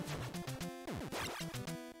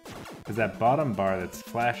 Because that bottom bar that's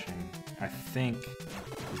flashing, I think,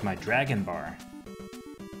 is my dragon bar.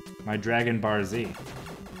 My Dragon Bar Z.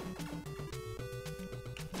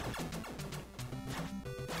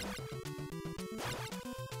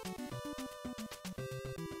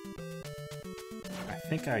 I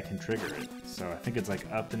think I can trigger it, so I think it's like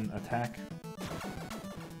up and attack.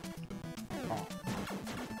 Oh.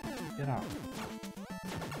 Get off.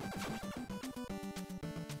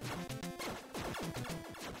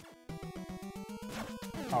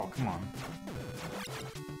 Oh, come on.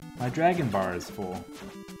 My Dragon Bar is full.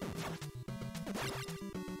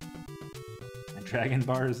 Dragon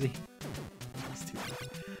Bar Z.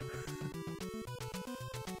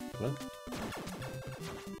 Hello?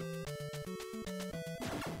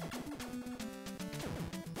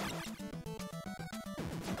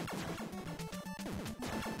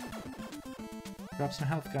 Drop some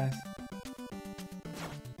health, guys.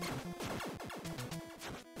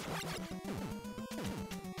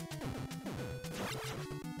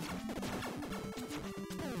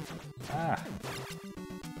 Ah.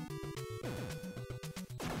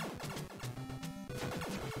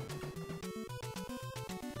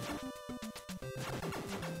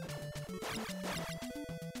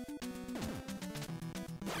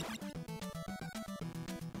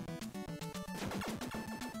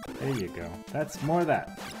 There you go. That's more of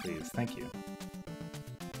that, please. Thank you.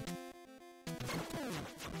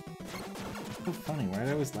 So funny. Why are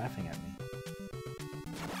they always laughing at me?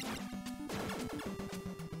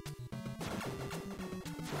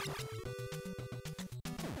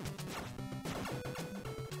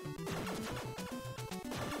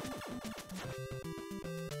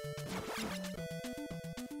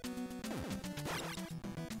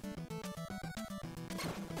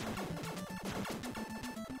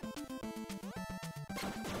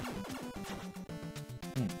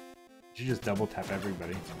 You just double tap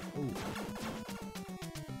everybody. Ooh.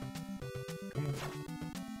 Come on.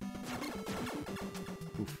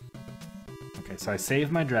 Oof. Okay, so I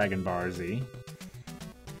save my Dragon Bar Z.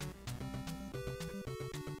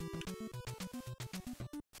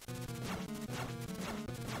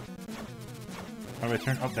 How do I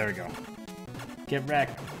turn? Oh, there we go. Get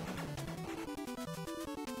wrecked.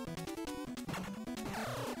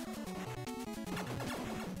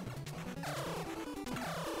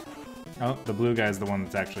 Oh, the blue guy's the one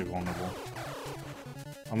that's actually vulnerable.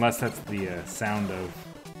 Unless that's the sound of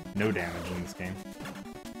no damage in this game.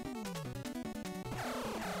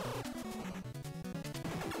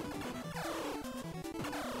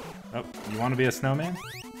 Oh, you want to be a snowman?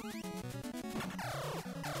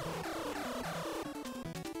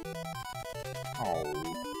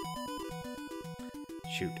 Oh.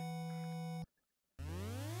 Shoot.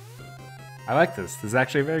 I like this. This is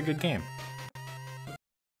actually a very good game.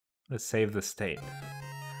 Let's save the state.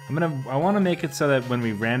 I want to make it so that when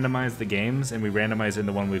we randomize the games and we randomize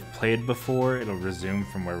into one we've played before, it'll resume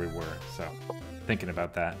from where we were. So, thinking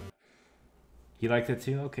about that. You liked it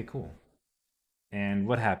too? Okay, cool. And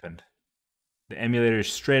what happened? The emulator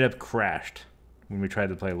straight up crashed when we tried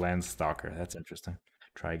to play Landstalker. That's interesting.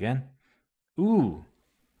 Try again. Ooh.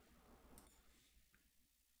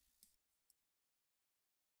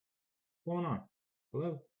 What's going on?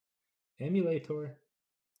 Hello? Emulator.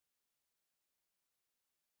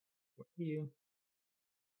 What are you?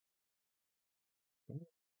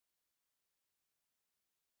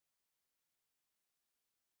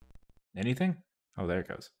 Anything? Oh, there it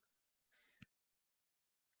goes.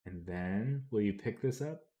 And then, will you pick this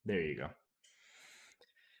up? There you go.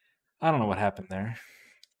 I don't know what happened there.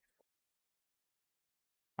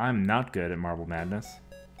 I'm not good at Marble Madness.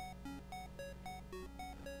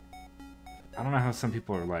 I don't know how some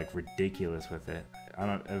people are like ridiculous with it.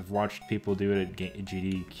 I've watched people do it at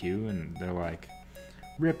GDQ and they're like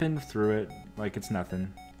ripping through it like it's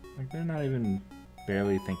nothing. Like they're not even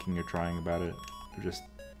barely thinking or trying about it. They're just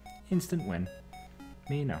instant win.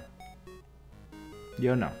 Me, no.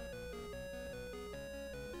 Yo, no.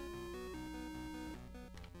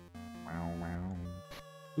 Wow, wow.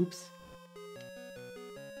 Oops.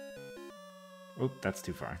 Oh, that's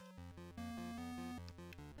too far.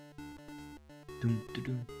 Doom,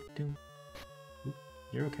 doom, doom. Oop,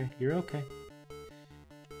 you're okay. You're okay.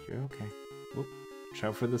 You're okay. Oop, watch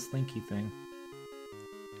out for the slinky thing.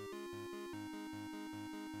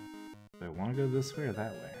 Do I want to go this way or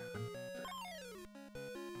that way?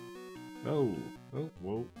 Oh, oh,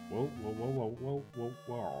 whoa, whoa, whoa, whoa, whoa, whoa, whoa,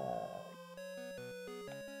 whoa.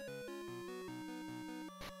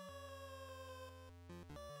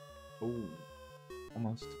 Oh,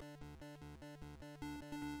 almost.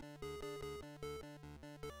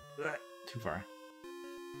 Ugh, too far.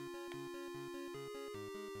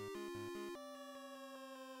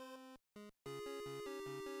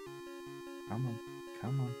 Come on,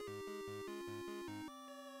 come on.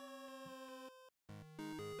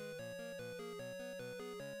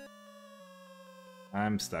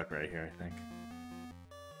 I'm stuck right here, I think.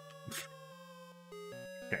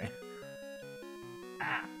 Okay.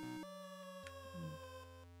 Ah.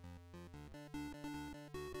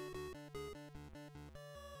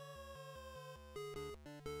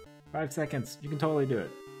 5 seconds. You can totally do it.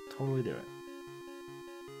 Totally do it.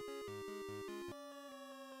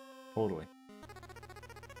 Totally.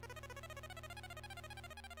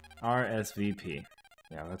 RSVP.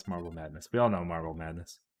 Yeah, that's Marble Madness. We all know Marble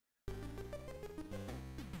Madness.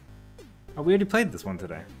 Oh, we already played this one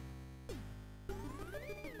today.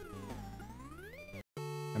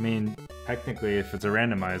 I mean, technically, if it's a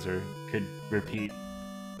randomizer, it could repeat.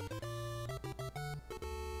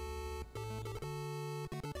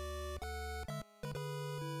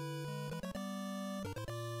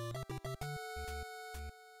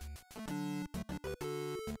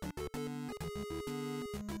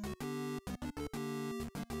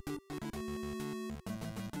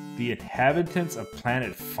 The inhabitants of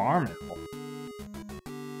planet Farmville.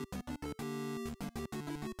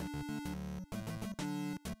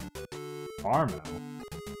 Farmo?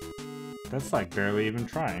 That's like barely even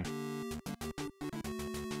trying.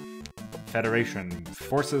 Federation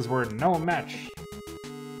forces were no match.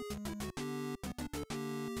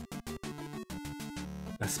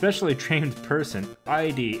 A specially trained person,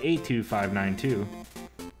 ID 82592,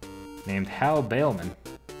 named Hal Bailman.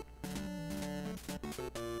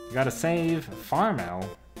 You gotta save Farmville.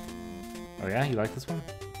 Oh yeah, you like this one?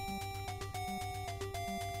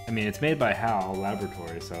 I mean, it's made by Hal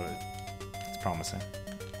Laboratory, so it's promising.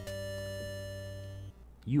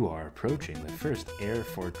 You are approaching the first air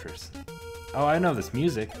fortress. Oh, I know this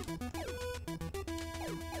music.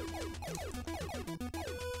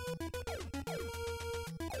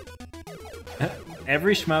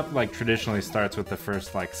 Every shmup, like, traditionally starts with the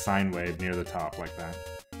first, like, sine wave near the top, like that.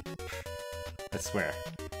 I swear.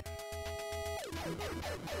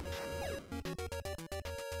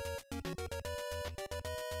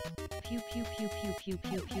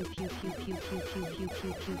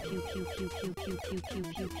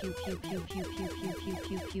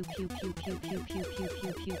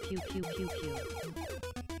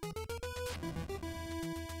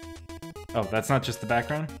 Oh, that's not just the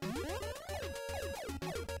background?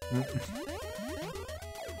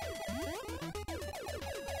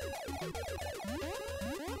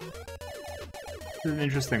 It's an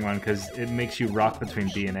interesting one because it makes you rock between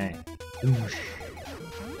B and A.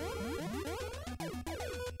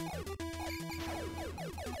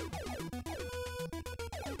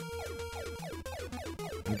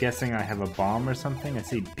 I'm guessing I have a bomb or something. I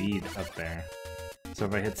see bead up there. So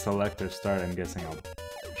if I hit select or start, I'm guessing I'll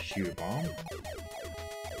shoot a bomb.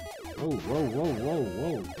 Whoa, whoa, whoa, whoa,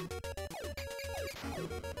 whoa.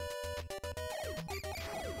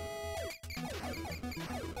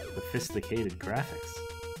 Sophisticated graphics.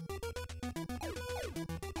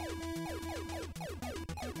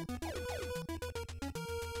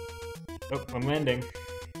 Oh, I'm landing.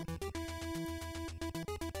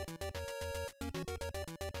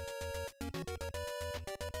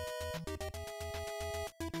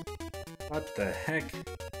 What the heck?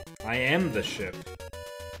 I am the ship.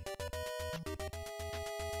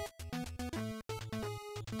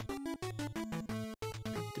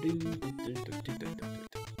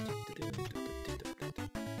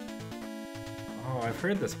 Oh, I've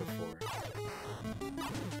heard this before.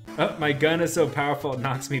 Oh, my gun is so powerful it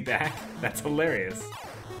knocks me back. That's hilarious.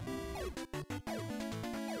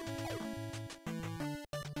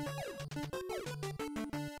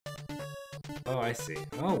 Oh, I see.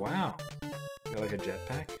 Oh, wow. Got like a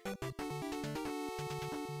jetpack?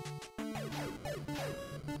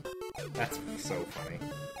 That's so funny.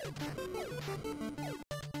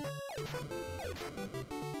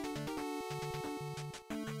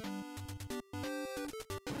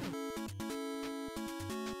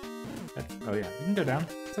 Oh yeah, we can go down.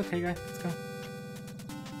 It's okay, guys. Let's go.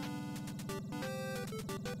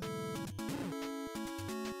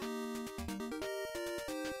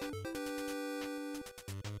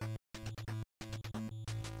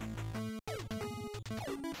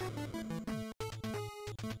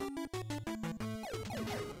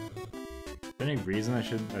 Is there any reason I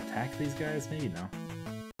should attack these guys? Maybe no.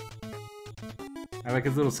 I like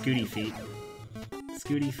his little scooty feet.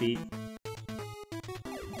 Scooty feet.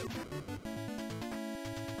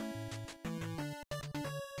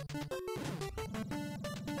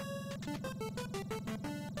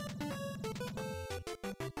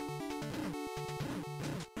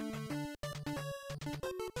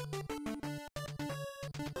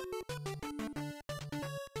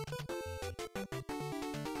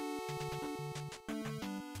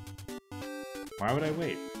 Why would I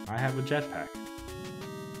wait? I have a jetpack.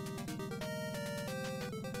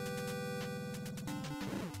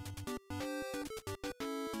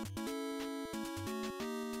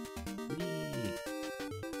 Whee!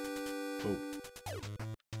 Oh.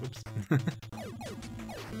 Oops.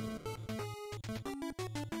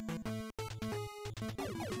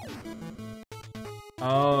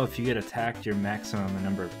 Oh, if you get attacked, your maximum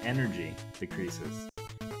number of energy decreases.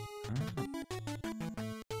 Oh.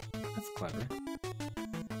 That's clever.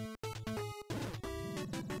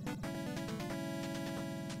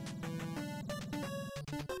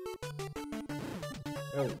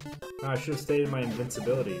 Oh, no, I should have stayed in my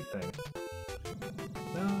invincibility thing.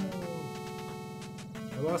 No!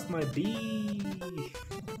 I lost my bee!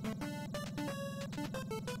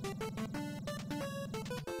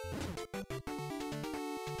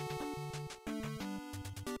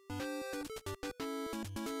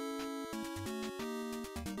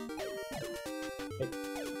 Hey.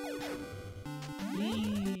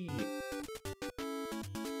 Bee!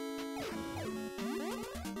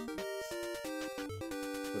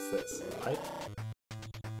 What's this? A pipe?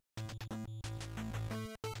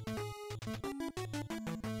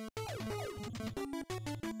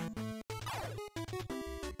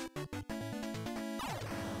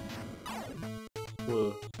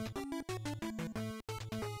 Whoa.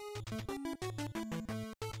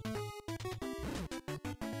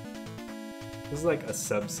 This is like a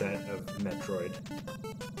subset of Metroid.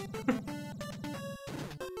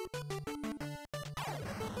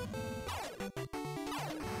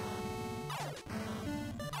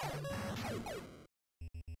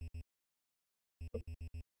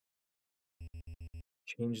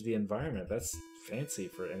 Change the environment. That's fancy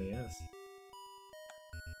for NES.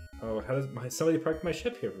 Oh, how does somebody parked my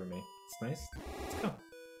ship here for me? It's nice. Let's go.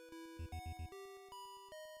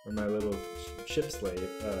 Or my little ship sled.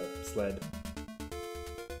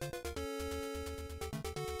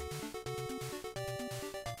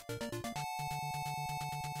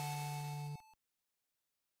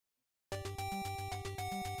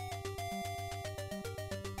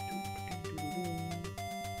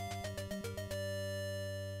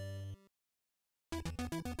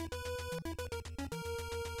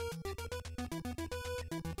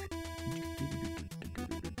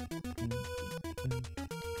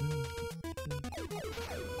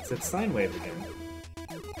 It's sine wave again.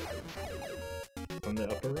 On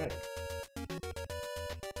the upper right.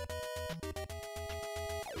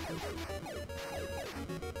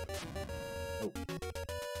 Oh.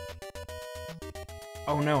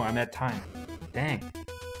 Oh no, I'm at time. Dang.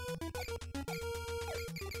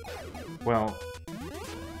 Well,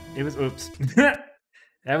 it was, oops.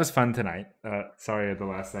 That was fun tonight. Sorry at the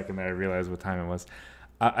last second that I realized what time it was.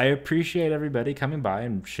 I appreciate everybody coming by,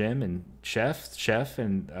 and Shim and Chef,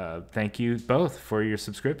 and thank you both for your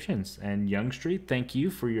subscriptions. And Young Street, thank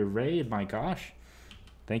you for your raid. My gosh,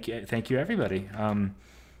 thank you everybody.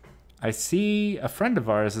 I see a friend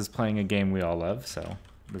of ours is playing a game we all love, so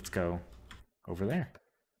let's go over there.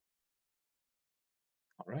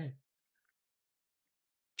 All right.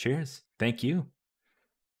 Cheers. Thank you.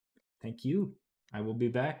 Thank you. I will be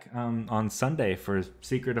back on Sunday for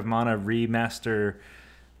Secret of Mana Remaster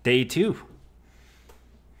Day 2.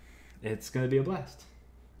 It's going to be a blast.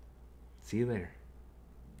 See you later.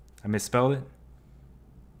 I misspelled it?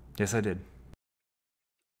 Yes, I did.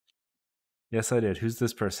 Yes, I did. Who's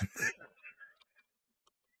this person?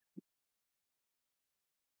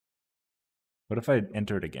 What if I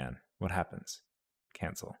enter it again? What happens?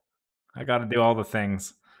 Cancel. I got to do all the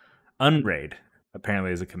things. Unraid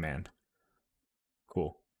apparently is a command.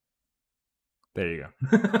 Cool. There you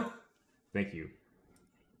go. Thank you.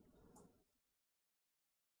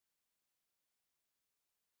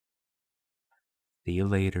 See you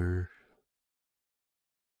later.